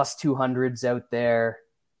couple plus 200s out there.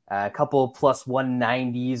 A couple plus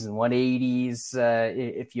 190s and 180s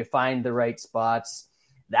if you find the right spots.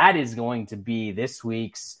 That is going to be this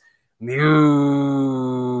week's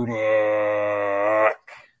Munich.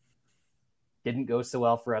 Didn't go so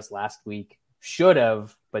well for us last week. Should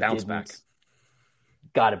have, but bounce didn't. Back.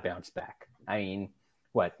 Got to bounce back. I mean,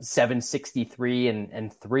 763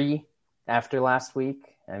 and 3 after last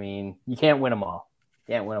week? I mean, you can't win them all.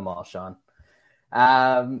 Can't win them all, Sean.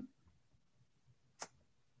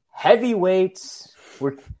 Heavyweights,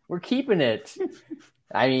 we're keeping it.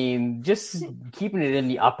 I mean, just keeping it in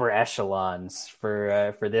the upper echelons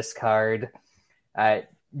for this card.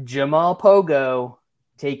 Jamal Pogo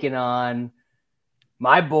taking on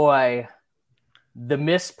my boy, the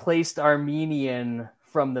misplaced Armenian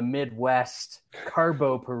from the Midwest,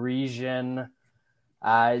 Carbo Parisian.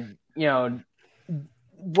 You know,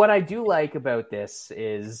 what I do like about this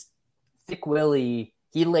is Thick Willie.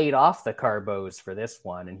 He laid off the Carbos for this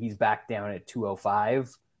one, and he's back down at 205,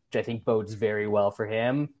 which I think bodes very well for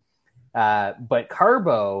him. But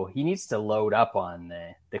Carbo, he needs to load up on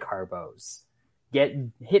the Carbos.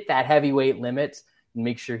 Hit that heavyweight limit and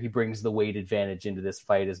make sure he brings the weight advantage into this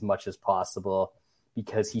fight as much as possible,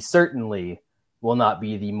 because he certainly will not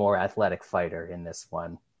be the more athletic fighter in this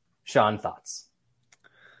one. Sean, thoughts?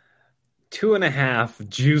 2.5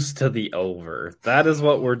 juice to the over. That is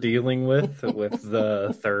what we're dealing with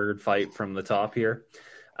the 3rd fight from the top here.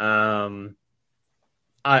 I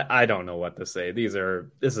don't know what to say. This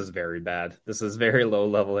is very bad. This is very low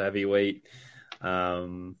level heavyweight.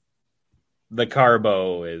 The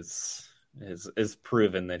Carbo is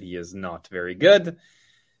proven that he is not very good.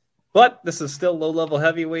 But this is still low level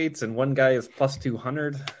heavyweights, and one guy is plus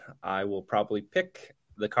 200. I will probably pick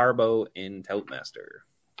the Carbo in Toutmaster.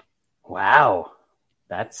 Wow,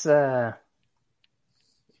 that's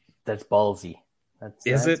ballsy.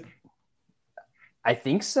 Is it? I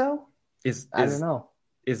think so. I don't know.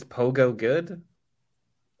 Is Pogo good?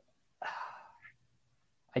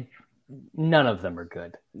 None of them are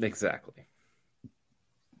good. Exactly.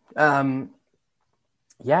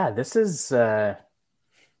 Yeah, this is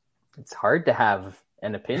it's hard to have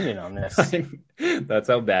an opinion on this. That's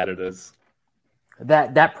how bad it is.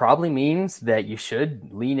 That probably means that you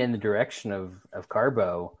should lean in the direction of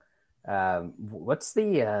Carbo. What's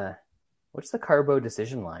the Carbo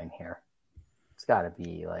decision line here? It's got to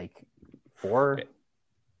be like 4.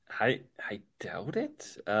 I doubt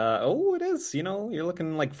it. It is. You're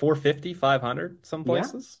looking like 450, 500 some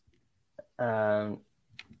places. Yeah.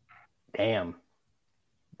 Damn.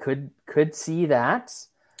 Could see that.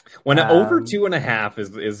 When over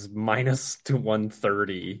 2.5 is minus to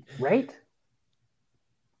 130. Right?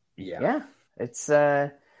 Yeah. It's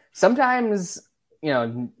sometimes,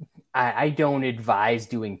 I don't advise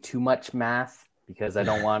doing too much math because I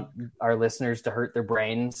don't want our listeners to hurt their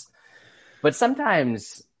brains. But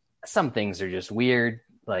sometimes some things are just weird.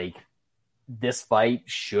 Like, this fight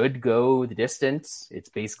should go the distance. It's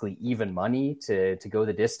basically even money to go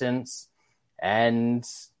the distance. And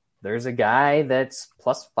there's a guy that's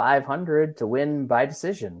plus 500 to win by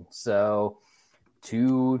decision. So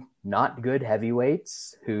 2 not good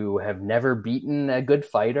heavyweights who have never beaten a good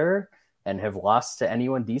fighter and have lost to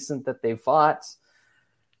anyone decent that they've fought.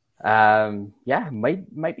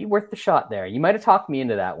 Might be worth the shot there. You might have talked me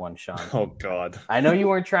into that one, Sean. Oh God. I know you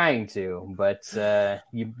weren't trying to, but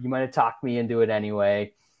you might have talked me into it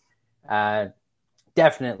anyway.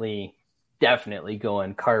 Definitely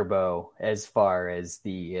going Carbo as far as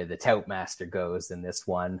the Tout Master goes in this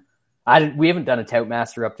one. We haven't done a Tout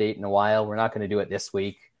Master update in a while. We're not going to do it this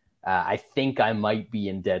week. I think I might be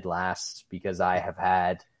in dead last because I have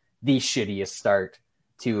had the shittiest start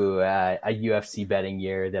to a UFC betting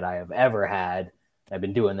year that I have ever had. I've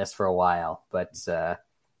been doing this for a while, but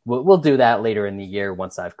we'll do that later in the year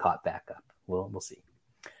once I've caught back up. We'll see.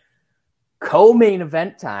 Co-main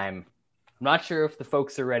event time. I'm not sure if the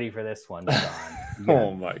folks are ready for this one, Sean.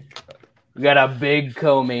 Oh my God. We got a big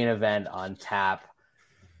co-main event on tap.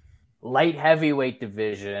 Light heavyweight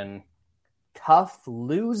division. Tough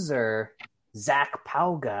loser Zach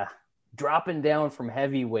Pauga dropping down from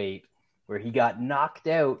heavyweight where he got knocked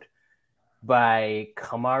out by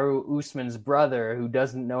Kamaru Usman's brother who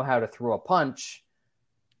doesn't know how to throw a punch.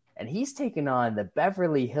 And he's taking on the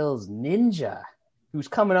Beverly Hills Ninja who's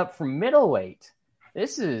coming up from middleweight.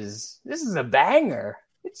 This is a banger.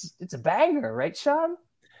 It's a banger, right, Sean?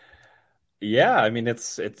 Yeah, I mean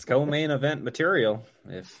it's co-main event material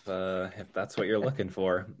if that's what you're looking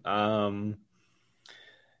for.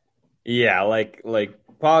 Yeah, like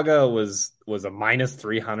Paga was a minus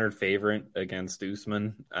 300 favorite against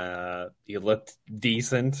Usman. He looked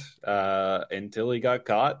decent until he got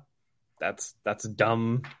caught. That's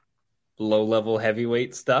dumb low level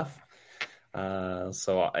heavyweight stuff.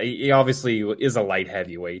 So he obviously is a light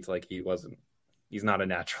heavyweight. Like he's not a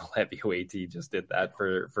natural heavyweight. He just did that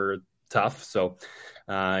for tough. So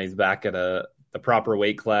he's back at the proper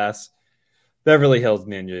weight class. Beverly Hills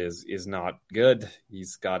Ninja is not good.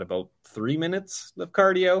 He's got about 3 minutes of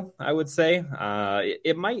cardio, I would say.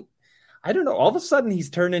 It might, I don't know. All of a sudden,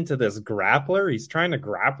 he's turned into this grappler. He's trying to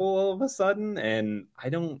grapple all of a sudden, and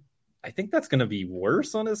I think that's going to be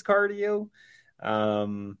worse on his cardio. I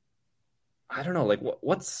don't know. Like,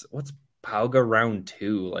 what's Pauga round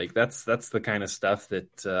 2? Like, that's the kind of stuff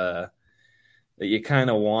that you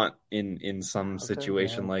kind of want in some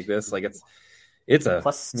situation like this. Like, it's a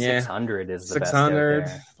plus 600 is the 600. Best out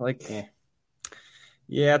there. Like,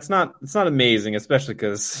 yeah, it's not amazing, especially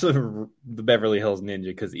because the Beverly Hills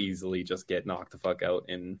Ninja could easily just get knocked the fuck out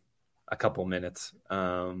in a couple minutes.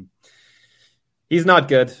 He's not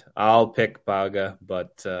good. I'll pick Pauga,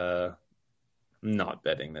 but not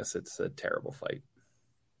betting this. It's a terrible fight.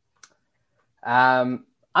 I'm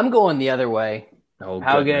going the other way. Oh,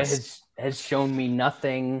 Pauga has shown me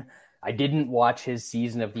nothing. I didn't watch his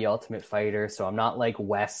season of The Ultimate Fighter, so I'm not like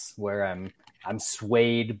Wes, where I'm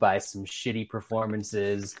swayed by some shitty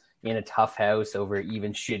performances in a tough house over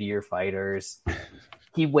even shittier fighters.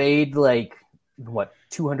 He weighed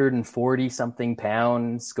 240 something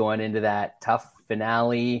pounds going into that tough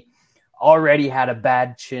finale. Already had a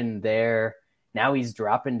bad chin there. Now he's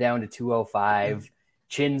dropping down to 205.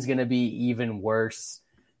 Chin's going to be even worse.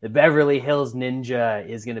 The Beverly Hills Ninja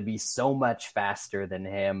is going to be so much faster than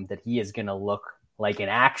him that he is going to look like an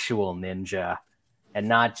actual ninja and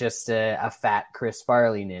not just a fat Chris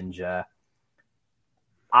Farley ninja.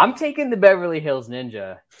 I'm taking the Beverly Hills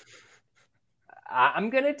Ninja. I'm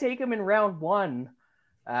going to take him in round 1.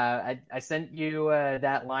 I sent you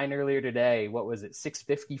that line earlier today. What was it,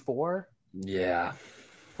 654? Yeah.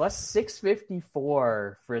 Plus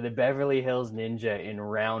 654 for the Beverly Hills Ninja in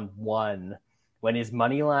round 1. When his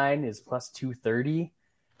money line is plus 230,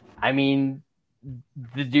 I mean,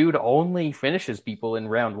 the dude only finishes people in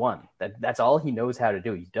round one. That's all he knows how to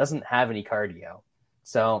do. He doesn't have any cardio.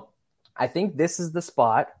 So I think this is the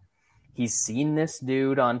spot. He's seen this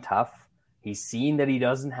dude on Tough. He's seen that he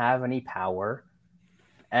doesn't have any power.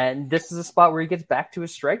 And this is a spot where he gets back to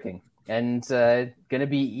his striking. And going to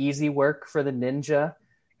be easy work for the Ninja.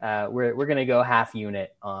 We're going to go half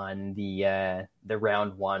unit on the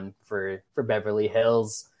round one for Beverly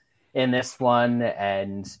Hills in this one.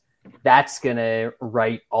 And that's going to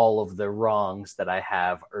right all of the wrongs that I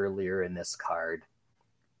have earlier in this card.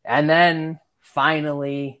 And then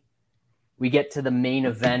finally, we get to the main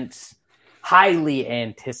event, highly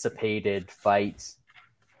anticipated fight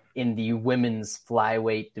in the women's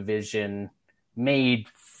flyweight division made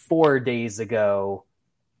 4 days ago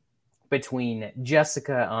between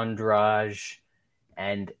Jessica Andrade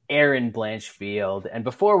and Erin Blanchfield. And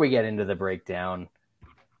before we get into the breakdown,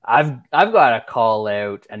 I've got to call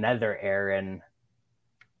out another Erin,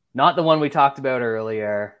 not the one we talked about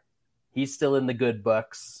earlier. He's still in the good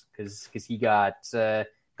books because he got the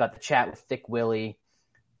chat with Thick Willie,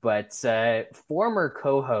 but former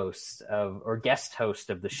co-host or guest host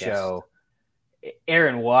of the show,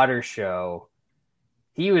 Aaron Waters show,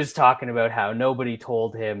 he was talking about how nobody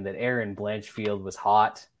told him that Erin Blanchfield was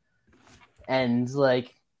hot. And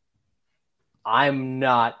like, I'm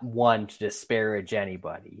not one to disparage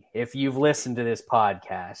anybody. If you've listened to this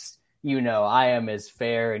podcast, you know I am as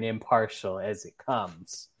fair and impartial as it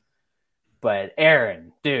comes. But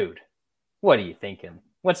Aaron, dude, what are you thinking?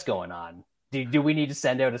 What's going on? Do we need to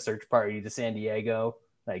send out a search party to San Diego?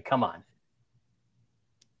 Like, come on.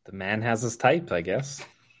 The man has his type, I guess.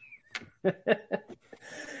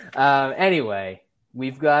 Anyway,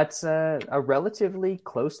 we've got a relatively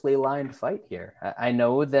closely aligned fight here. I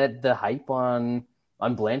know that the hype on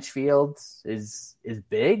Blanchfield is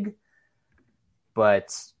big,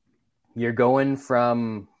 but you're going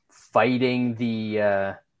from fighting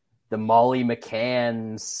the Molly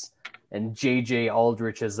McCanns and JJ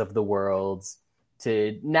Aldriches of the world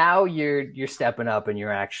to now you're stepping up and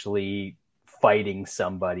you're actually fighting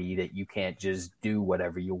somebody that you can't just do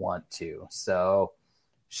whatever you want to. So,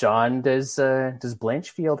 Sean, does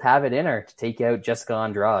Blanchfield have it in her to take out Jessica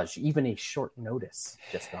Andrade, even a short notice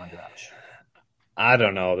Jessica Andrade? I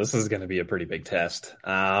don't know. This is going to be a pretty big test.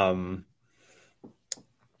 If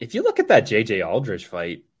you look at that JJ Aldrich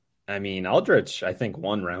fight, I mean, Aldrich, I think,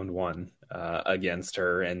 won round one against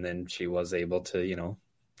her, and then she was able to,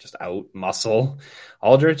 just out muscle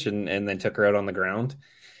Aldrich and then took her out on the ground.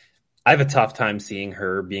 I have a tough time seeing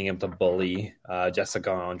her being able to bully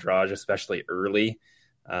Jessica Andrade, especially early.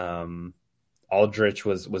 Aldrich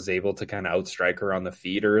was able to kind of outstrike her on the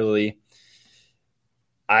feet early.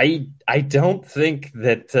 I don't think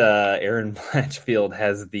that Erin Blanchfield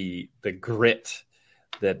has the grit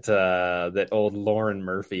that old Lauren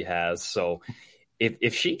Murphy has. So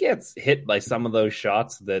if she gets hit by some of those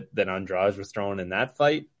shots that Andrade was throwing in that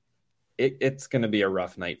fight, it's going to be a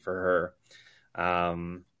rough night for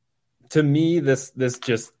her. To me, this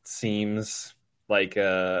just seems like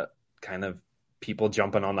a kind of people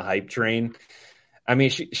jumping on the hype train. I mean,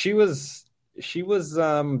 she was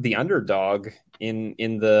the underdog in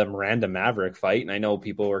the Miranda Maverick fight, and I know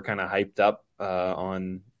people were kind of hyped up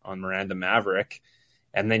on Miranda Maverick,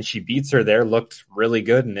 and then she beats her there, looked really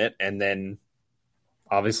good in it, and then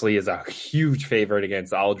obviously is a huge favorite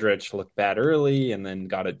against Aldrich, looked bad early, and then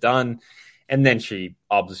got it done. And then she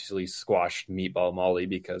obviously squashed Meatball Molly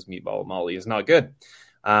because Meatball Molly is not good.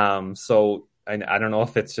 So I don't know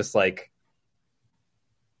if it's just like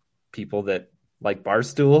people that like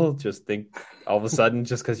Barstool just think all of a sudden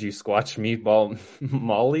just because you squash Meatball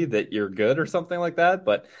Molly that you're good or something like that.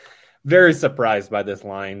 But very surprised by this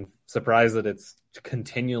line. Surprised that it's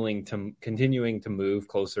continuing to move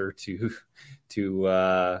closer to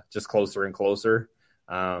just closer and closer.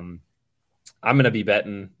 I'm going to be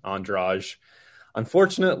betting Andrade.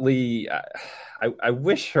 Unfortunately, I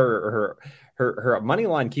wish her money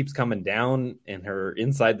line keeps coming down and her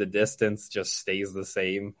inside the distance just stays the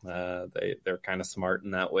same. They're kind of smart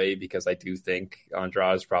in that way because I do think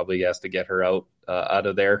Andrade probably has to get her out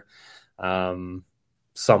of there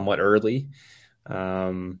somewhat early.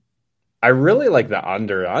 I really like the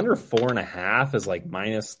under 4.5 is like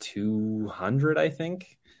minus 200, I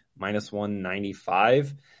think, minus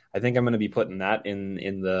 195. I think I'm going to be putting that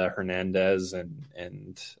in the Hernandez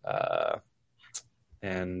and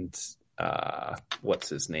what's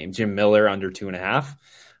his name? Jim Miller under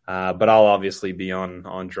 2.5. But I'll obviously be on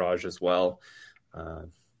Andrade as well.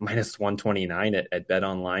 Minus 129 at Bet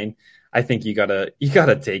Online. I think you gotta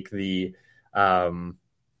take the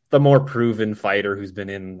the more proven fighter who's been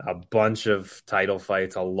in a bunch of title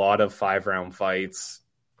fights, a lot of 5-round fights.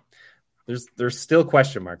 There's still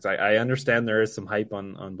question marks. I understand there is some hype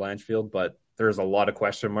on Blanchfield, but there's a lot of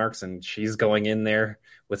question marks, and she's going in there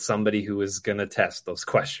with somebody who is going to test those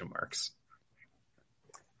question marks.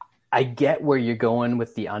 I get where you're going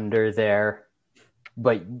with the under there,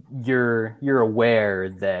 but you're aware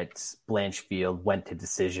that Blanchfield went to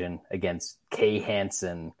decision against Kay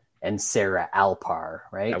Hansen and Sarah Alpar,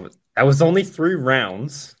 right? That was only 3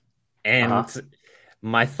 rounds, and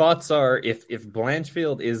my thoughts are if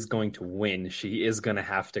Blanchfield is going to win, she is going to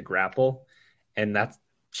have to grapple, and that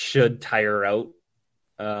should tire out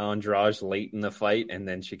Andrade late in the fight, and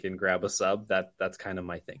then she can grab a sub. That's kind of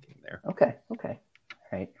my thinking there. Okay.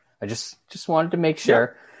 Right. I just wanted to make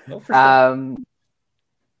sure. Yeah. No, for sure.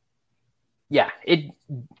 Yeah,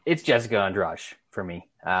 it's Jessica Andrade for me.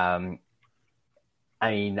 I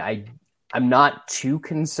mean, I'm not too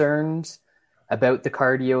concerned about the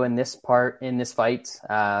cardio in this fight.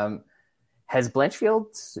 Has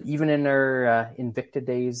Blanchfield, even in her Invicta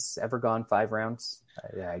days, ever gone 5 rounds?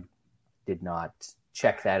 I did not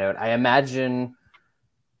check that out. I imagine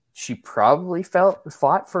she probably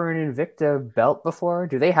fought for an Invicta belt before.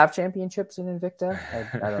 Do they have championships in Invicta?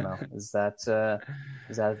 I don't know. Is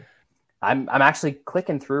that? I'm actually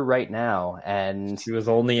clicking through right now, and she was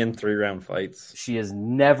only in 3-round fights. She has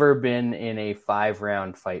never been in a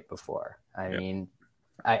 5-round fight before. I mean,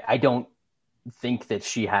 I don't think that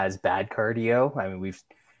she has bad cardio. I mean, we've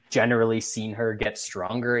generally seen her get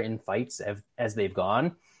stronger in fights as they've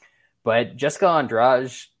gone, but Jessica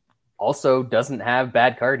Andrade also doesn't have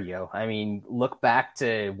bad cardio. I mean, look back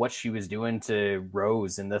to what she was doing to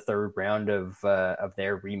Rose in the 3rd round of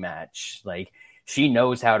their rematch. Like, she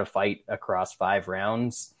knows how to fight across 5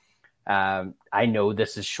 rounds. I know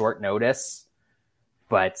this is short notice,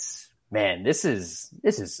 but man, this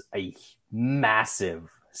is a massive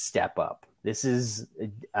step up. This is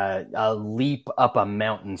a leap up a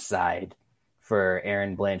mountainside for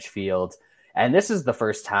Erin Blanchfield. And this is the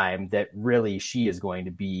first time that really she is going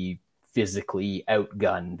to be physically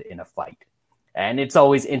outgunned in a fight. And it's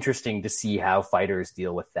always interesting to see how fighters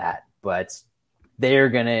deal with that. But they're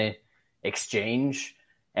going to exchange,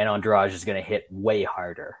 and Andrade is going to hit way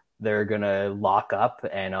harder. They're going to lock up,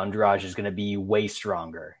 and Andrade is going to be way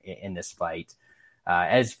stronger in this fight.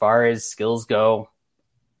 As far as skills go,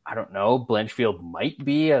 I don't know. Blanchfield might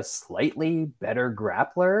be a slightly better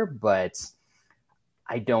grappler, but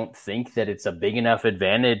I don't think that it's a big enough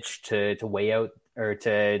advantage to weigh out or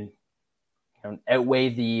to outweigh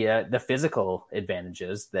the physical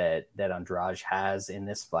advantages that Andrade has in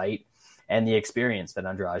this fight and the experience that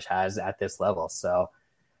Andrade has at this level. So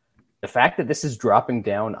the fact that this is dropping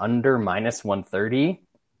down under minus 130,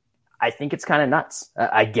 I think it's kind of nuts.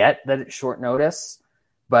 I get that it's short notice,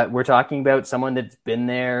 but we're talking about someone that's been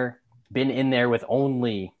in there with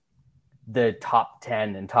only the top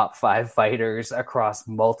 10 and top 5 fighters across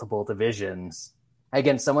multiple divisions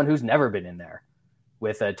against someone who's never been in there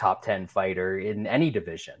with a top 10 fighter in any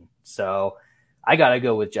division. So I got to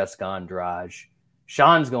go with Jessica Andrade.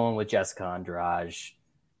 Sean's going with Jessica Andrade.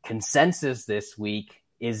 Consensus this week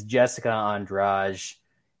is Jessica Andrade.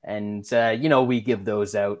 And, we give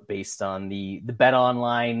those out based on the Bet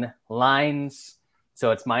Online lines.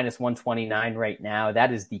 So it's minus 129 right now.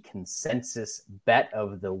 That is the consensus bet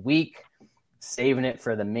of the week. Saving it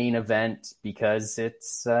for the main event because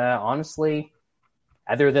it's honestly,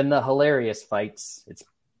 other than the hilarious fights, it's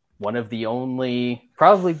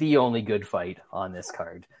probably the only good fight on this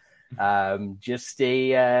card. Just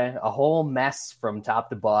a whole mess from top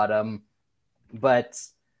to bottom, but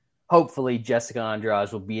hopefully Jessica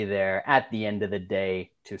Andrade will be there at the end of the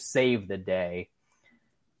day to save the day.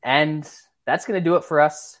 And that's going to do it for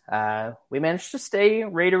us. We managed to stay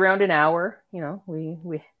right around an hour.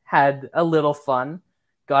 We had a little fun,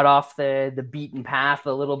 got off the beaten path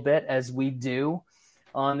a little bit as we do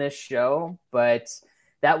on this show, but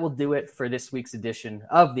that will do it for this week's edition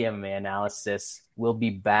of the MMA Analysis. We'll be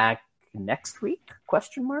back next week? ?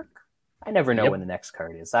 I never know when the next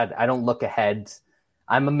card is. I don't look ahead.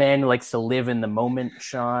 I'm a man who likes to live in the moment,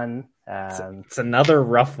 Sean. It's another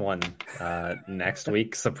rough one next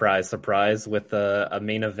week. Surprise, surprise, with a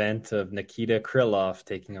main event of Nikita Krylov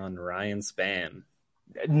taking on Ryan Spann.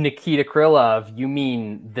 Nikita Krylov, you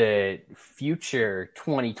mean the future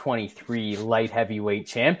 2023 light heavyweight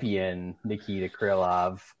champion, Nikita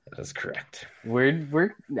Krylov? That is correct.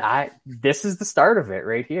 This is the start of it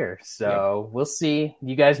right here. So We'll see.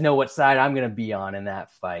 You guys know what side I'm going to be on in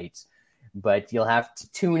that fight. But you'll have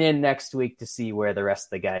to tune in next week to see where the rest of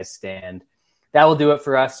the guys stand. That will do it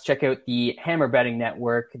for us. Check out the Hammer Betting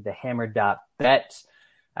Network, the hammer.bet.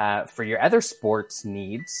 For your other sports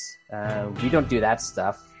needs, we don't do that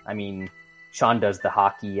stuff. I mean, Sean does the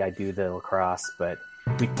hockey, I do the lacrosse, but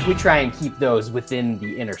we try and keep those within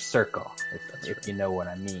the inner circle, if you know what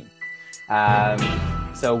I mean.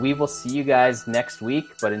 So we will see you guys next week,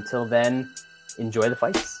 but until then, enjoy the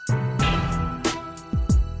fights.